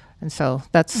 And so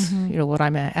that's what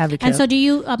I'm an advocate. And so do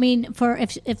you, I mean, for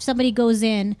if somebody goes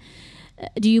in,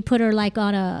 do you put her like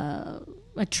on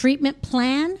a treatment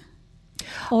plan?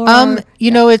 Or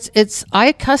it's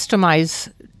I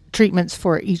customize treatments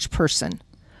for each person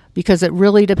because it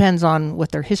really depends on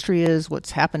what their history is,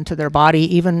 what's happened to their body,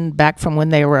 even back from when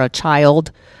they were a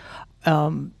child.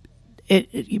 And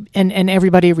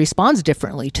everybody responds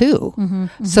differently too.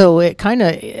 So it kind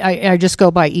of, I just go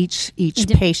by each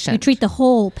patient. You treat the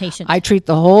whole patient. I treat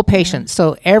the whole patient.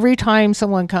 So every time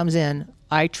someone comes in,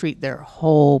 I treat their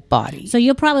whole body. So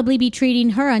you'll probably be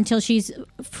treating her until she's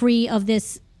free of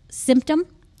this symptom?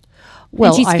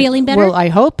 Well, and she's feeling better? Well, I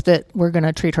hope that we're going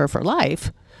to treat her for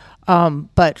life.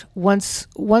 But once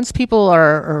people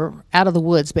are out of the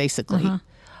woods, basically,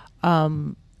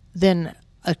 then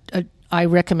I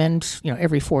recommend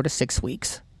every 4 to 6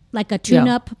 weeks. Like a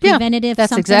tune-up preventative That's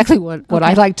something? exactly what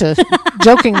I like to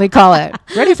jokingly call it.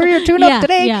 Ready for your tune-up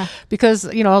today? Yeah. Because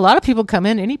a lot of people come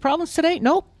in. Any problems today?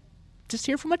 Nope. Just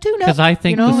here from a tune-up. Because I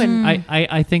think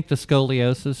I think the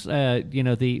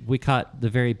scoliosis. We caught the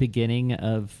very beginning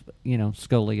of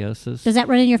scoliosis. Does that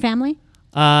run in your family?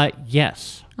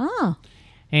 Yes. Oh.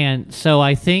 And so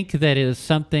I think that is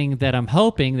something that I'm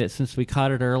hoping that since we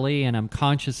caught it early and I'm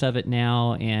conscious of it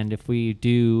now, and if we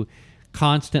do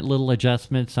constant little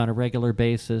adjustments on a regular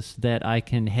basis, that I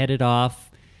can head it off.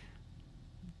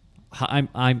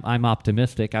 I'm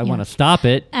optimistic. I want to stop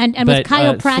it, and but, with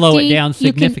chiropractic, slow it down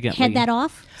significantly. You can head that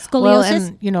off.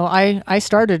 Scoliosis. Well, and I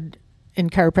started in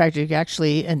chiropractic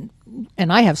actually, and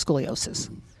I have scoliosis.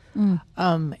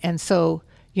 And so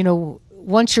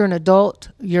once you're an adult,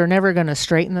 you're never going to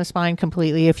straighten the spine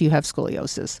completely if you have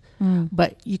scoliosis,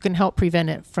 but you can help prevent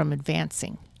it from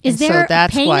advancing. Is there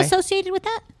pain associated with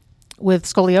that? With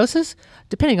scoliosis,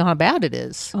 depending on how bad it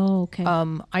is. Oh, okay.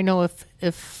 I know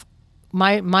if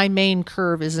my main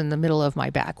curve is in the middle of my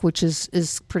back, which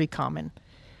is pretty common.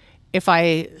 If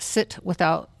I sit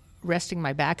without resting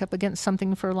my back up against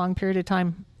something for a long period of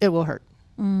time, it will hurt.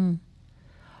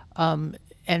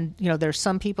 And there's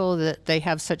some people that they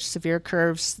have such severe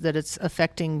curves that it's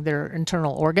affecting their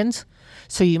internal organs.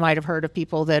 So you might have heard of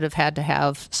people that have had to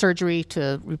have surgery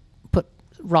to put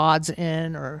rods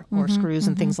in or screws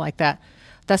and things like that.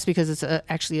 That's because it's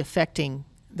actually affecting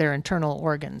their internal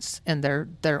organs and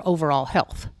their overall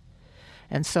health.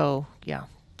 And so,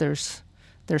 there's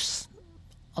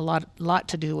a lot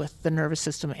to do with the nervous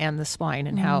system and the spine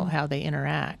and how they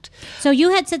interact. So you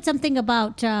had said something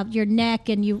about your neck,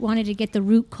 and you wanted to get the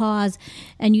root cause,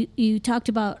 and you talked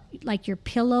about like your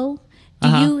pillow. Do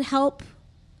you help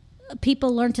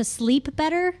people learn to sleep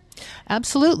better?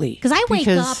 Absolutely. Because I wake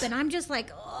up and I'm just like,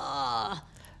 oh,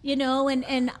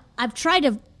 and I've tried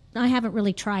to. I haven't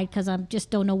really tried because I just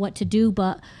don't know what to do,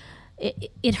 but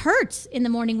it hurts in the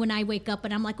morning when I wake up,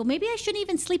 and I'm like, well, maybe I shouldn't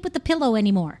even sleep with the pillow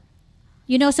anymore.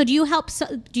 So do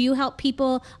you help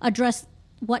people address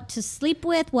what to sleep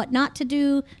with, what not to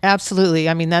do? Absolutely.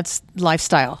 I mean, that's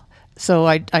lifestyle. So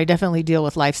I definitely deal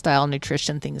with lifestyle,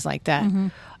 nutrition, things like that.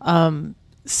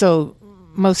 So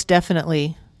most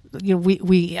definitely,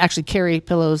 we actually carry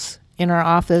pillows in our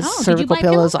office, cervical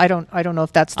pillows. I don't know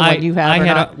if that's the one you have or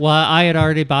not. I had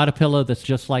already bought a pillow that's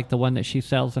just like the one that she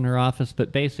sells in her office,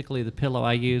 but basically the pillow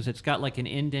I use, it's got like an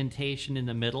indentation in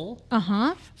the middle.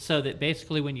 So that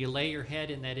basically when you lay your head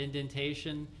in that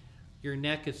indentation, your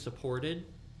neck is supported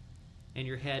and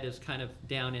your head is kind of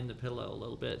down in the pillow a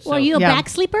little bit. Well, are you a back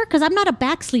sleeper? Because I'm not a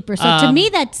back sleeper, so to me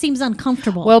that seems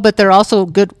uncomfortable. Well, but they're also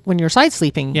good when you're side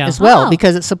sleeping as well,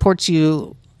 because it supports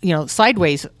you,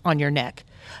 sideways on your neck.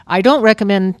 I don't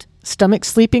recommend stomach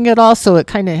sleeping at all, so it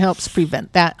kind of helps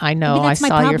prevent that. I know, I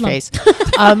saw your face.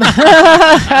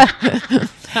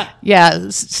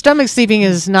 Stomach sleeping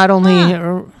is not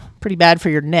only pretty bad for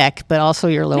your neck, but also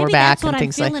your lower back and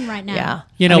things like that. Right now.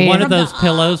 Yeah, one of those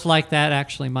pillows like that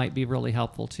actually might be really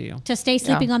helpful to you. To stay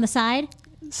sleeping on the side?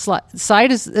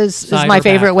 Side is my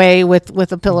favorite way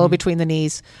with a pillow between the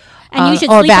knees. And you should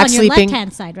sleep on your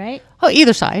left-hand side, right? Oh,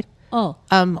 either side. Oh,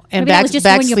 and maybe back was just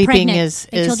back when you're sleeping pregnant. is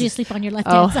They told you to sleep on your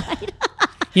left-hand side.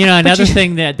 Another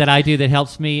thing that I do that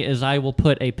helps me is I will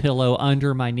put a pillow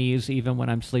under my knees even when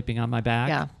I'm sleeping on my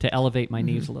back to elevate my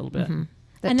knees a little bit.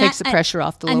 That takes the pressure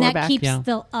off the lower back. And that keeps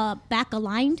the back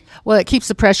aligned? Well, it keeps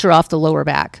the pressure off the lower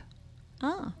back.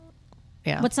 Oh.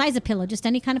 Yeah. What size of pillow? Just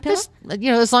any kind of pillow? Just,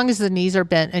 as long as the knees are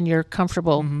bent and you're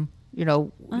comfortable,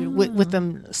 with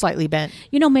them slightly bent.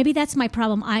 Maybe that's my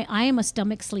problem. I am a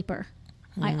stomach sleeper.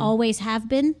 I always have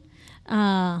been.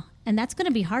 And that's going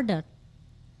to be hard to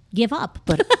give up.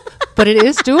 But it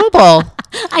is doable.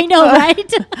 I know,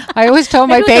 right? I always tell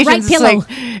my Maybe with the patients,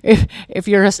 right it's like, if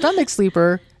you're a stomach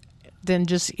sleeper, then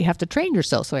you have to train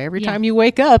yourself. So every time you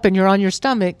wake up and you're on your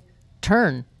stomach,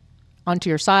 turn onto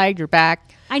your side, your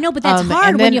back. I know, but that's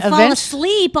hard when you fall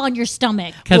asleep on your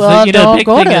stomach. Because the big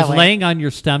thing is laying on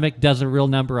your stomach does a real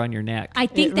number on your neck. I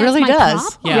think it that's really my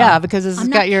does. problem. Yeah, because it's I'm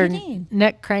got not your kidding.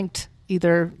 neck cranked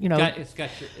either, It's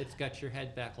got your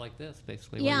head back like this,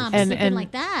 basically. Yeah, I'm sleeping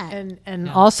like that. And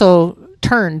also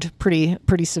turned pretty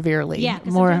severely. Yeah,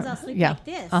 because sometimes I'll sleep like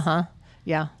this.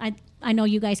 Yeah. I know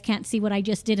you guys can't see what I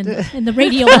just did in the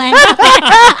radio land.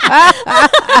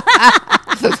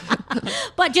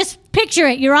 But just picture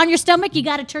it. You're on your stomach. You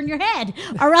got to turn your head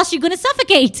or else you're going to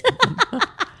suffocate.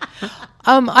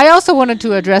 I also wanted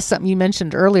to address something you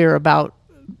mentioned earlier about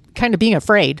kind of being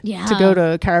afraid to go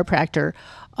to a chiropractor.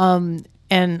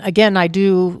 And again, I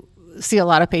do see a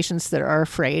lot of patients that are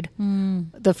afraid.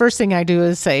 The first thing I do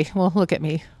is say, well, look at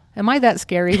me. Am I that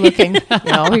scary looking?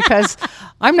 Because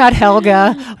I'm not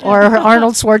Helga or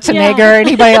Arnold Schwarzenegger or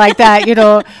anybody like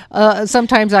that.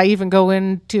 Sometimes I even go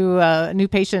into a new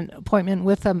patient appointment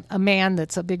with a man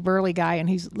that's a big burly guy, and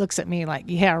he looks at me like,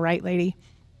 yeah, right, lady.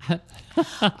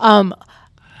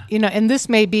 And this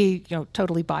may be,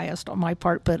 totally biased on my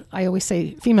part, but I always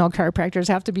say female chiropractors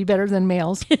have to be better than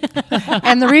males.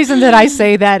 And the reason that I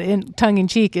say that in tongue in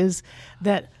cheek is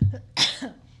that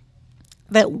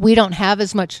we don't have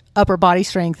as much upper body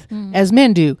strength as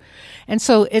men do. And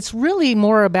so it's really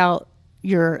more about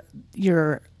your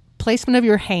placement of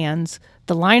your hands,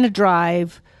 the line of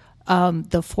drive,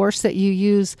 the force that you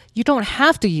use. You don't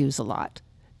have to use a lot.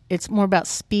 It's more about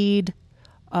speed.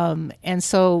 And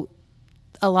so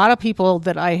a lot of people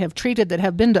that I have treated that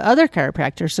have been to other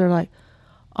chiropractors, they're like,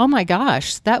 oh my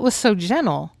gosh, that was so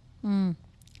gentle. And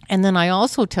then I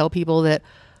also tell people that,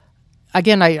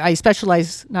 again, I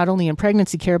specialize not only in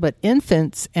pregnancy care, but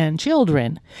infants and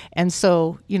children. And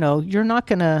so, you're not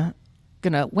gonna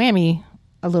whammy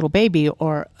a little baby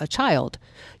or a child,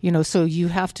 so you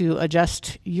have to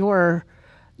adjust your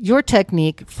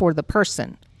technique for the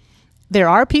person. There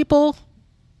are people,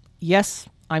 yes,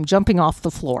 I'm jumping off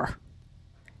the floor.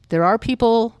 There are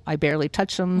people, I barely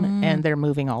touch them and they're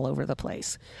moving all over the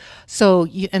place. So,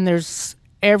 and there's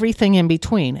everything in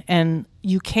between. And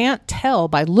you can't tell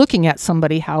by looking at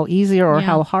somebody how easy or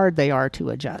how hard they are to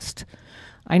adjust.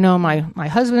 I know my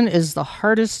husband is the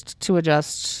hardest to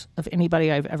adjust of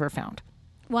anybody I've ever found.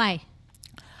 Why?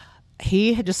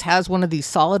 He just has one of these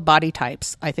solid body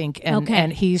types, I think.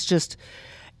 And he's just,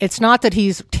 It's not that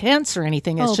he's tense or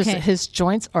anything. It's just Okay. that his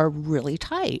joints are really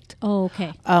tight. Oh,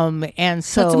 okay. And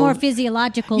So so it's more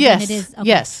physiological yes, than it is. Okay.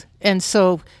 yes. And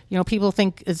so, people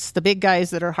think it's the big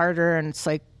guys that are harder. And it's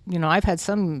like, I've had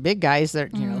some big guys that,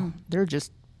 they're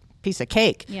just piece of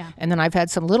cake. Yeah. And then I've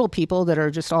had some little people that are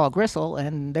just all gristle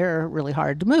and they're really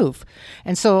hard to move.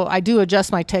 And so I do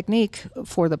adjust my technique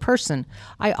for the person.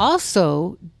 I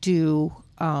also do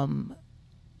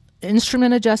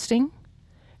instrument adjusting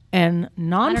and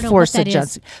non-force that is.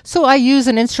 adjusting. So I use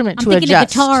an instrument I'm to thinking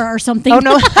adjust. a guitar or something. Oh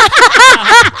no.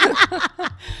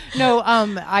 No,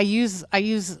 I use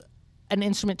an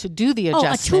instrument to do the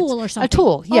adjustment. a tool or something. A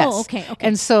tool, yes. Oh, okay.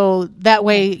 And so that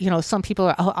way, some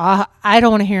people are, I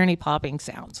don't want to hear any popping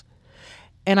sounds.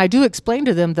 And I do explain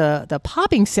to them the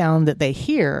popping sound that they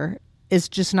hear is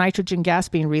just nitrogen gas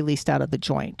being released out of the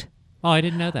joint. Oh, I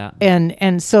didn't know that.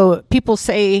 And so people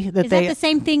say that Is that the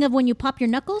same thing of when you pop your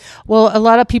knuckles? well, a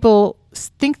lot of people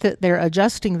think that they're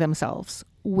adjusting themselves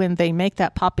when they make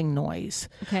that popping noise.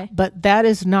 Okay. But that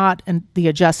is not the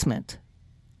adjustment.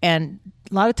 And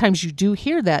a lot of times you do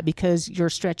hear that because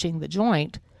you're stretching the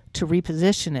joint to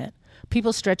reposition it.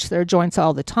 People stretch their joints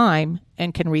all the time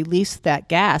and can release that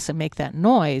gas and make that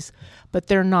noise, but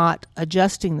they're not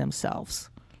adjusting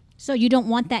themselves. So you don't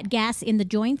want that gas in the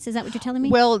joints? Is that what you're telling me?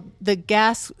 Well, the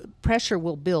gas pressure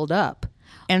will build up.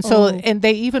 And so, and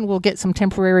they even will get some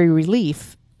temporary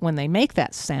relief when they make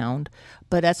that sound,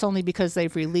 but that's only because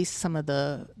they've released some of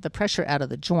the pressure out of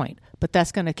the joint. But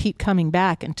that's going to keep coming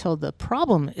back until the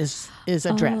problem is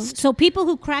addressed. So people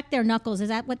who crack their knuckles, is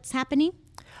that what's happening?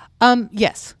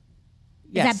 Yes.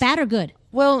 Is that bad or good?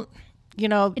 Well, it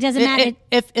doesn't matter.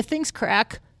 If things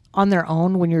crack on their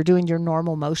own when you're doing your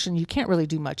normal motion, you can't really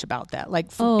do much about that.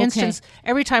 Like, for instance,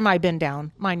 every time I bend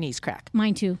down, my knees crack.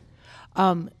 Mine too.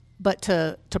 But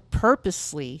to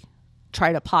purposely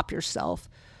try to pop yourself,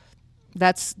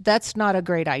 that's not a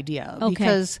great idea. Okay.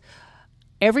 Because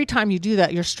every time you do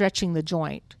that, you're stretching the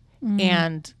joint.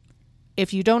 And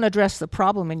if you don't address the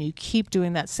problem and you keep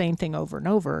doing that same thing over and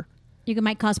over, You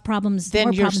might cause problems, then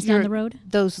more problems down the road.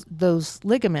 Those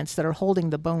ligaments that are holding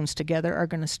the bones together are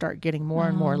going to start getting more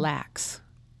and more lax.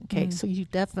 Okay, so you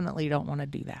definitely don't want to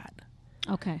do that.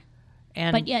 Okay.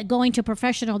 And But yeah, going to a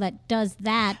professional that does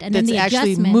that and then that's the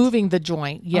actually adjustment. moving the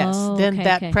joint. Yes, Oh, then okay,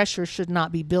 that okay. pressure should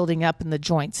not be building up in the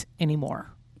joints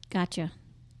anymore. Gotcha.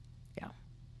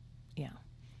 Yeah.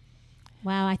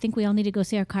 Wow, I think we all need to go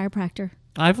see our chiropractor.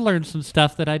 I've learned some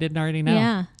stuff that I didn't already know.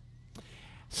 Yeah.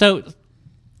 So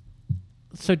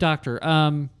doctor,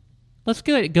 let's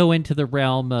go into the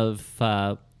realm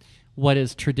of what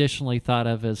is traditionally thought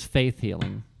of as faith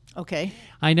healing. Okay.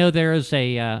 I know there is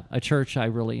a church I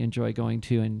really enjoy going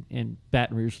to in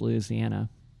Baton Rouge, Louisiana.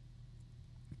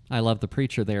 I love the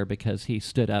preacher there because he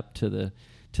stood up to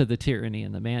the tyranny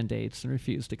and the mandates and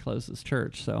refused to close his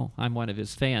church. So I'm one of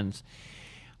his fans.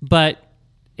 But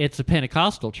it's a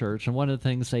Pentecostal church, and one of the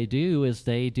things they do is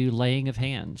they do laying of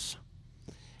hands.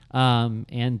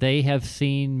 And they have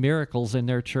seen miracles in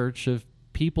their church of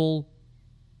people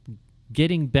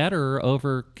getting better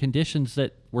over conditions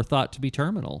that were thought to be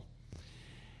terminal.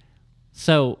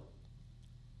 So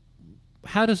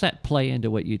how does that play into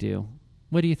what you do?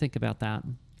 What do you think about that?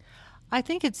 I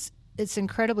think it's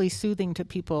incredibly soothing to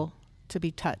people to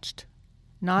be touched.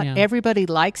 Not Yeah. everybody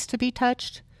likes to be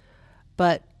touched,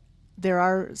 but there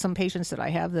are some patients that I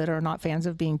have that are not fans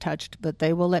of being touched, but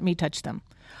they will let me touch them.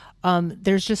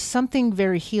 There's just something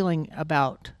very healing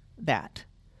about that.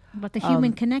 About the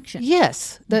human connection.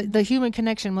 Yes, the human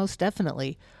connection, most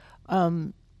definitely.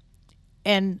 And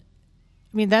I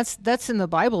mean, that's in the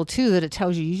Bible too, that it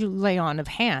tells you lay on of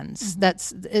hands.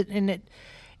 That's it, and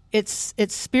it's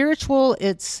spiritual.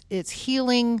 It's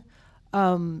healing,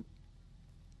 and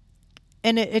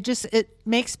it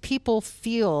makes people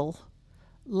feel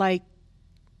like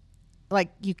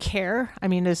you care. I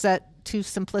mean, is that too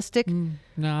simplistic?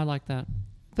 No, I like that.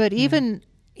 But even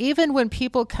when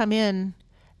people come in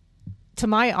to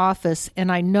my office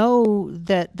and I know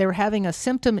that they're having a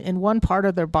symptom in one part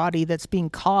of their body that's being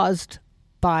caused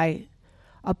by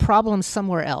a problem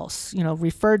somewhere else,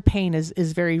 referred pain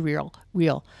is very real.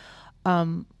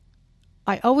 I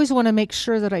always want to make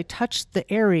sure that I touch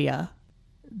the area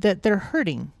that they're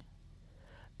hurting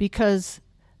because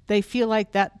they feel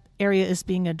like that area is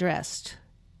being addressed.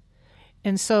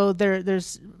 And so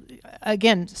there's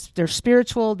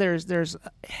spiritual, there's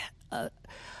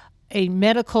a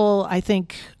medical, I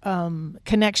think,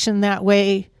 connection that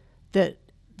way that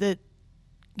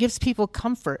gives people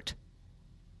comfort.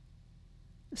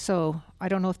 So I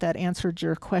don't know if that answered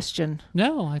your question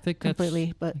No, I think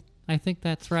completely, but I think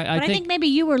that's right. But I think maybe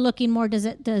you were looking more.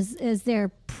 Is there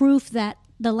proof that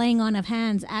the laying on of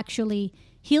hands actually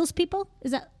heals people?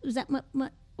 Is that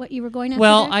what you were going after?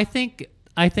 Well, there?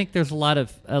 I think there's a lot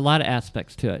of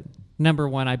aspects to it. Number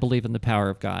one, I believe in the power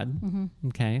of God. Mm-hmm.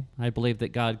 Okay, I believe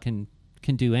that God can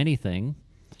do anything.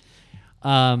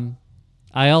 I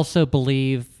also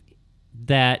believe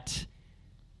that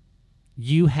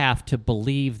you have to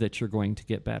believe that you're going to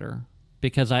get better,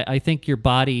 because I think your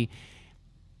body,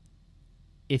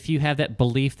 if you have that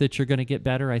belief that you're going to get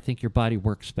better, I think your body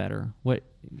works better. What?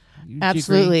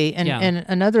 Absolutely. And yeah. and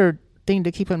another thing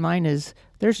to keep in mind is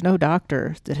there's no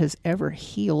doctor that has ever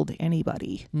healed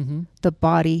anybody. Mm-hmm. The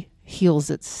body heals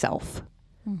itself.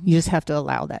 Mm-hmm. You just have to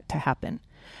allow that to happen.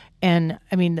 And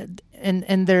I mean,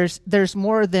 and there's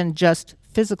more than just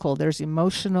physical. There's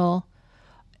emotional,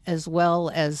 as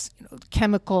well as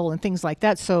chemical and things like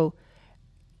that. So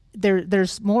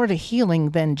there's more to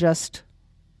healing than just,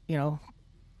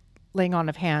 laying on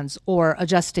of hands or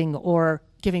adjusting or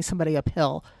giving somebody a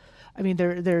pill. I mean,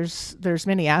 there's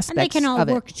many aspects of it. And they can all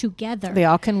work together. They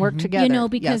all can work together.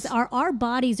 Because yes. our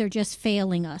bodies are just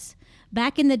failing us.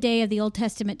 Back in the day of the Old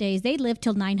Testament days, they lived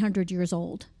till 900 years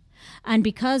old. And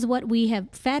because what we have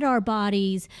fed our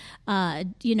bodies,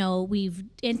 we've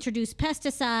introduced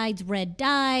pesticides, red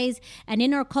dyes, and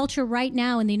in our culture right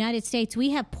now in the United States,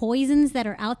 we have poisons that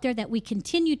are out there that we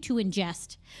continue to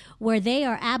ingest, where they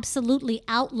are absolutely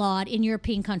outlawed in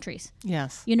European countries.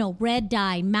 Yes. Red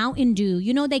dye, Mountain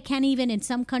Dew. They can't even, in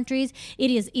some countries, it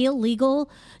is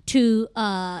illegal to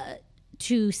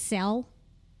sell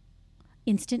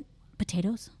instant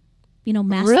potatoes.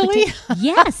 Mashed really?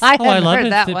 Yes. I love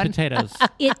heard that instant one. potatoes.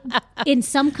 In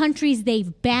some countries,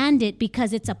 they've banned it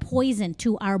because it's a poison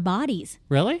to our bodies.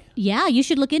 Really? Yeah, you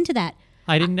should look into that.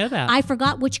 I didn't know that. I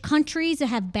forgot which countries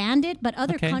have banned it, but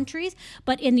other countries.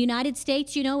 But in the United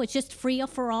States, it's just free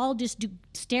for all. Just do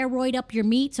steroid up your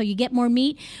meat so you get more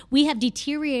meat. We have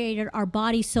deteriorated our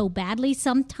bodies so badly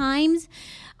sometimes.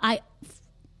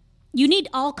 You need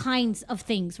all kinds of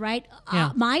things, right?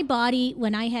 Yeah. My body,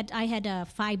 when I had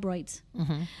fibroids,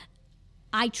 mm-hmm.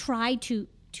 I tried to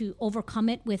overcome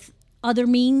it with other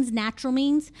means, natural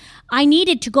means. I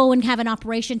needed to go and have an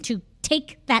operation to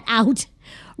take that out,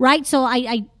 right? So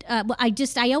I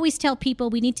always tell people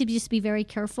we need to just be very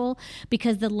careful,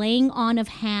 because the laying on of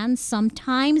hands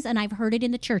sometimes, and I've heard it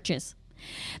in the churches,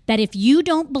 that if you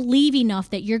don't believe enough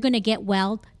that you're going to get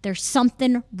well, there's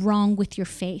something wrong with your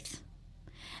faith.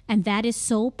 And that is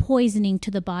so poisoning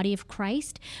to the body of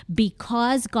Christ,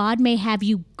 because God may have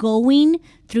you going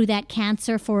through that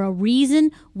cancer for a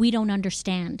reason we don't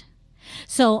understand.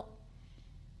 So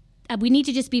we need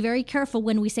to just be very careful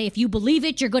when we say, if you believe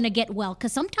it, you're going to get well,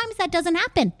 because sometimes that doesn't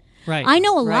happen. Right. I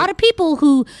know a lot of people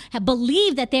who have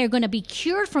believed that they're going to be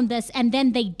cured from this, and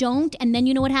then they don't. And then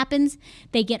you know what happens?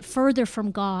 They get further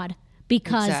from God.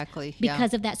 Because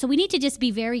of that. So we need to just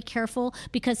be very careful,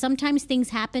 because sometimes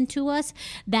things happen to us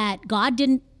that God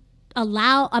didn't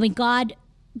allow. God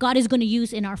is going to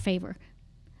use in our favor.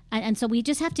 And so we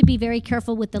just have to be very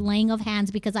careful with the laying of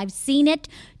hands, because I've seen it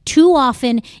too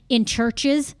often in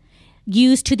churches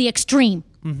used to the extreme.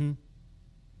 Mm-hmm.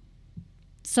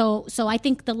 So I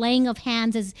think the laying of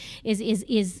hands is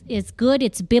good.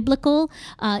 It's biblical.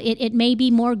 It may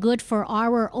be more good for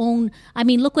our own.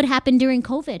 Look what happened during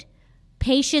COVID.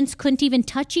 Patients couldn't even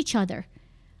touch each other.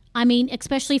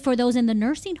 Especially for those in the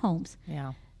nursing homes.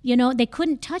 Yeah. They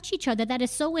couldn't touch each other. That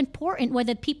is so important,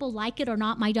 whether people like it or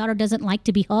not. My daughter doesn't like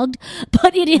to be hugged,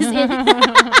 but it is.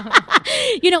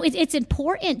 It's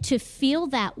important to feel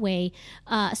that way,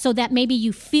 so that maybe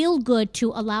you feel good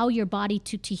to allow your body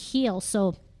to heal.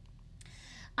 So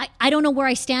I don't know where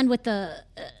I stand with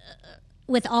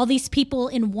with all these people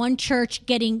in one church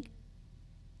getting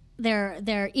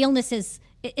their illnesses.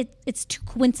 It's too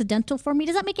coincidental for me.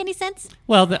 Does that make any sense?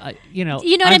 Well,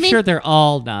 I'm sure they're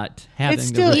all not having.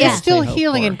 It's the still results they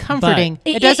healing hope and for, comforting. but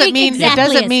It doesn't mean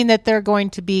exactly that they're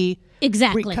going to be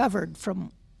exactly recovered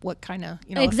from what kind of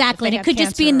exactly. And it could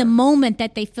just be in the moment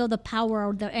that they feel the power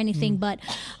or anything. But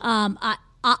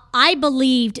I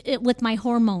believed it with my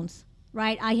hormones.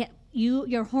 Right,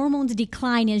 your hormones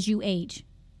decline as you age.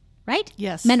 Right.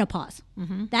 Yes. Menopause.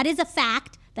 Mm-hmm. That is a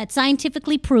fact. That's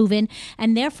scientifically proven,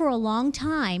 and there for a long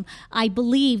time, I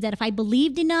believed that if I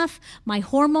believed enough, my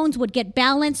hormones would get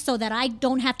balanced so that I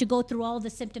don't have to go through all the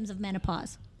symptoms of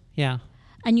menopause. Yeah.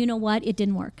 And you know what? It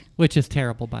didn't work. Which is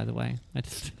terrible, by the way.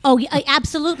 Oh, yeah,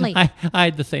 absolutely. I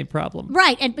had the same problem.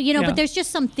 Right. And, Yeah. but there's just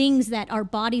some things that our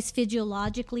bodies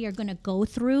physiologically are going to go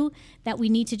through that we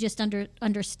need to just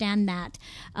understand that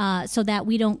so that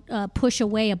we don't push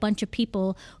away a bunch of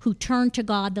people who turn to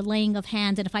God, the laying of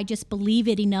hands, and if I just believe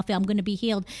it enough, I'm going to be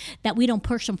healed, that we don't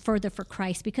push them further for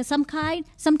Christ. Because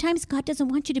sometimes God doesn't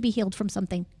want you to be healed from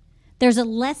something. There's a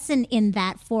lesson in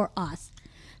that for us.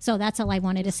 So that's all I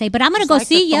wanted to say. But I'm going to go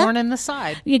see you. Thorn in the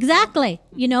side. Exactly.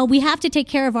 We have to take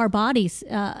care of our bodies.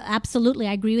 Absolutely.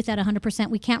 I agree with that 100%.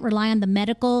 We can't rely on the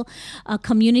medical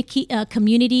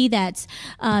community that's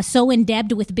so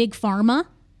indebted with big pharma,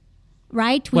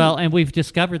 right? And we've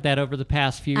discovered that over the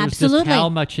past few years, just how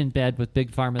much in bed with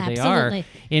big pharma they are,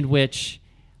 in which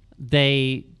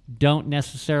they don't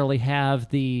necessarily have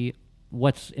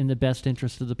what's in the best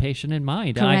interest of the patient in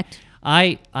mind. Correct.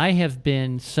 I have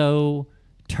been so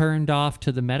turned off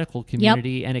to the medical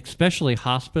community and especially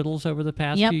hospitals over the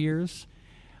past few years.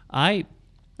 I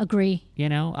agree.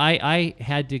 I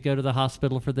had to go to the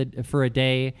hospital for a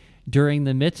day during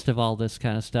the midst of all this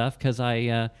kind of stuff because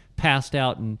I passed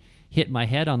out and hit my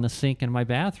head on the sink in my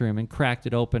bathroom and cracked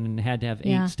it open and had to have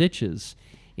 8 stitches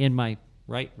in my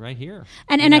right here.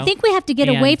 And I think we have to get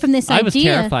away from this idea. I was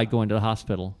terrified going to the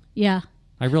hospital. Yeah.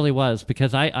 I really was,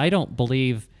 because I don't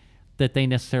believe that they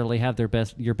necessarily have your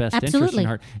best interest in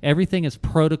heart. Everything is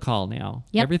protocol now.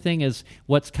 Yep. Everything is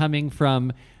what's coming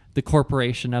from the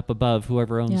corporation up above,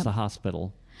 whoever owns the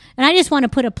hospital. And I just want to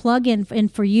put a plug in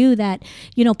for you that,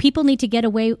 people need to get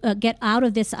out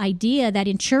of this idea that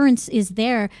insurance is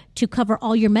there to cover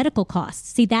all your medical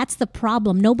costs. See, that's the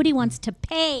problem. Nobody wants to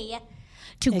pay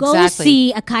to go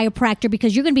see a chiropractor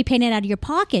because you're going to be paying it out of your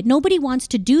pocket. Nobody wants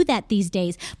to do that these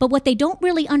days. But what they don't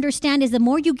really understand is the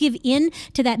more you give in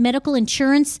to that medical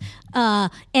insurance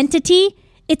entity,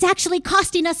 it's actually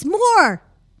costing us more.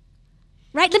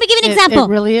 Right? Let me give you an example. It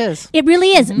really is. It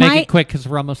really is. Make it quick because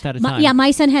we're almost out of time.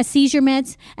 My son has seizure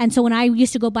meds. And so when I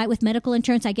used to go buy it with medical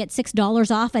insurance, I get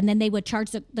 $6 off and then they would charge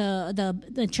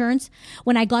the insurance.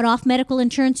 When I got off medical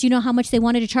insurance, you know how much they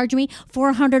wanted to charge me?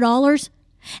 $400.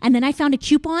 And then I found a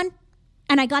coupon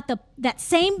and I got that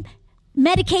same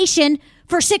medication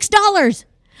for $6.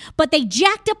 But they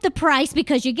jacked up the price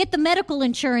because you get the medical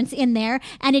insurance in there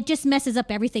and it just messes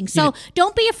up everything. So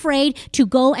don't be afraid to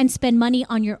go and spend money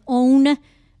on your own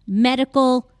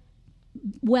medical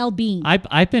well-being.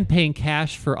 I've been paying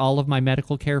cash for all of my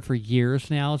medical care for years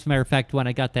now. As a matter of fact, when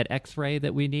I got that x-ray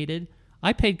that we needed,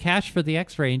 I paid cash for the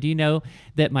x-ray. And do you know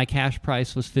that my cash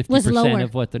price was 50%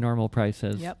 of what the normal price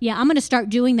is? Yep. Yeah, I'm going to start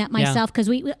doing that myself because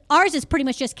ours is pretty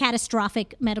much just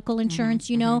catastrophic medical insurance,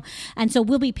 and so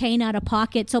we'll be paying out of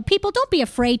pocket. So people, don't be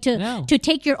afraid to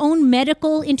take your own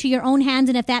medical into your own hands.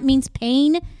 And if that means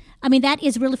pain, that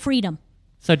is really freedom.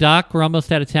 So, Doc, we're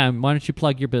almost out of time. Why don't you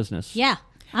plug your business? Yeah,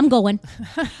 I'm going.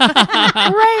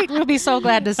 Great. We'll be so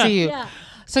glad to see you. Yeah.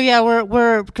 So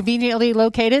we're conveniently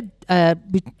located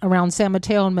around San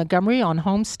Mateo and Montgomery on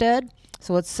Homestead.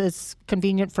 So it's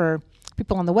convenient for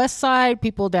people on the west side,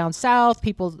 people down south,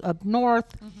 people up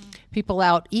north, people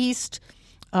out east.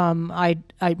 I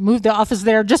moved the office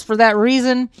there just for that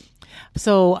reason.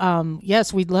 So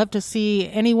yes, we'd love to see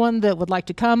anyone that would like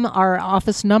to come. Our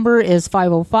office number is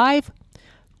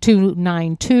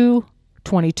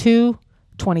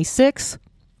 505-292-2226.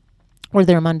 We're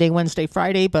there Monday, Wednesday,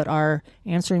 Friday, but our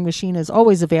answering machine is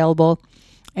always available.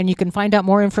 And you can find out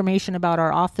more information about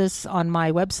our office on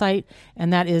my website,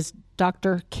 and that is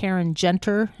Dr. Karen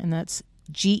Genter, and that's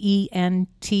GENTER.com.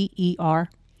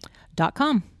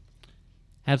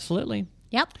 Absolutely.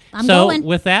 Yep, I'm going. So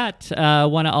with that, I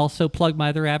want to also plug my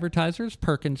other advertisers,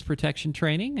 Perkins Protection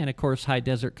Training, and of course High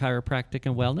Desert Chiropractic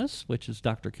and Wellness, which is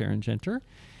Dr. Karen Genter,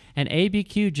 and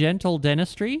ABQ Gentle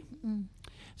Dentistry.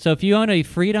 So if you own a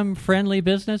freedom-friendly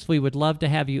business, we would love to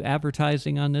have you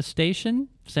advertising on this station.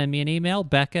 Send me an email,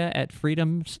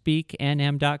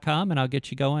 becca@freedomspeaknm.com, and I'll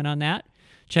get you going on that.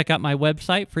 Check out my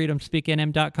website,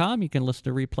 freedomspeaknm.com. You can listen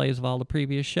to replays of all the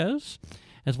previous shows,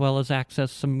 as well as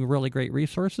access some really great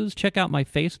resources. Check out my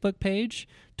Facebook page,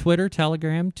 Twitter,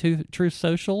 Telegram, Truth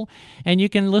Social, and you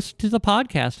can listen to the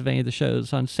podcast of any of the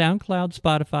shows on SoundCloud,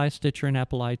 Spotify, Stitcher, and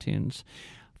Apple iTunes.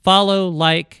 Follow,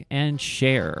 like, and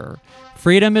share.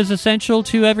 Freedom is essential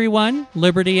to everyone.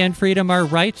 Liberty and freedom are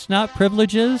rights, not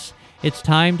privileges. It's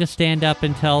time to stand up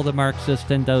and tell the Marxists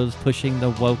and those pushing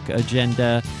the woke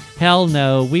agenda, hell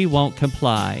no, we won't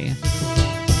comply.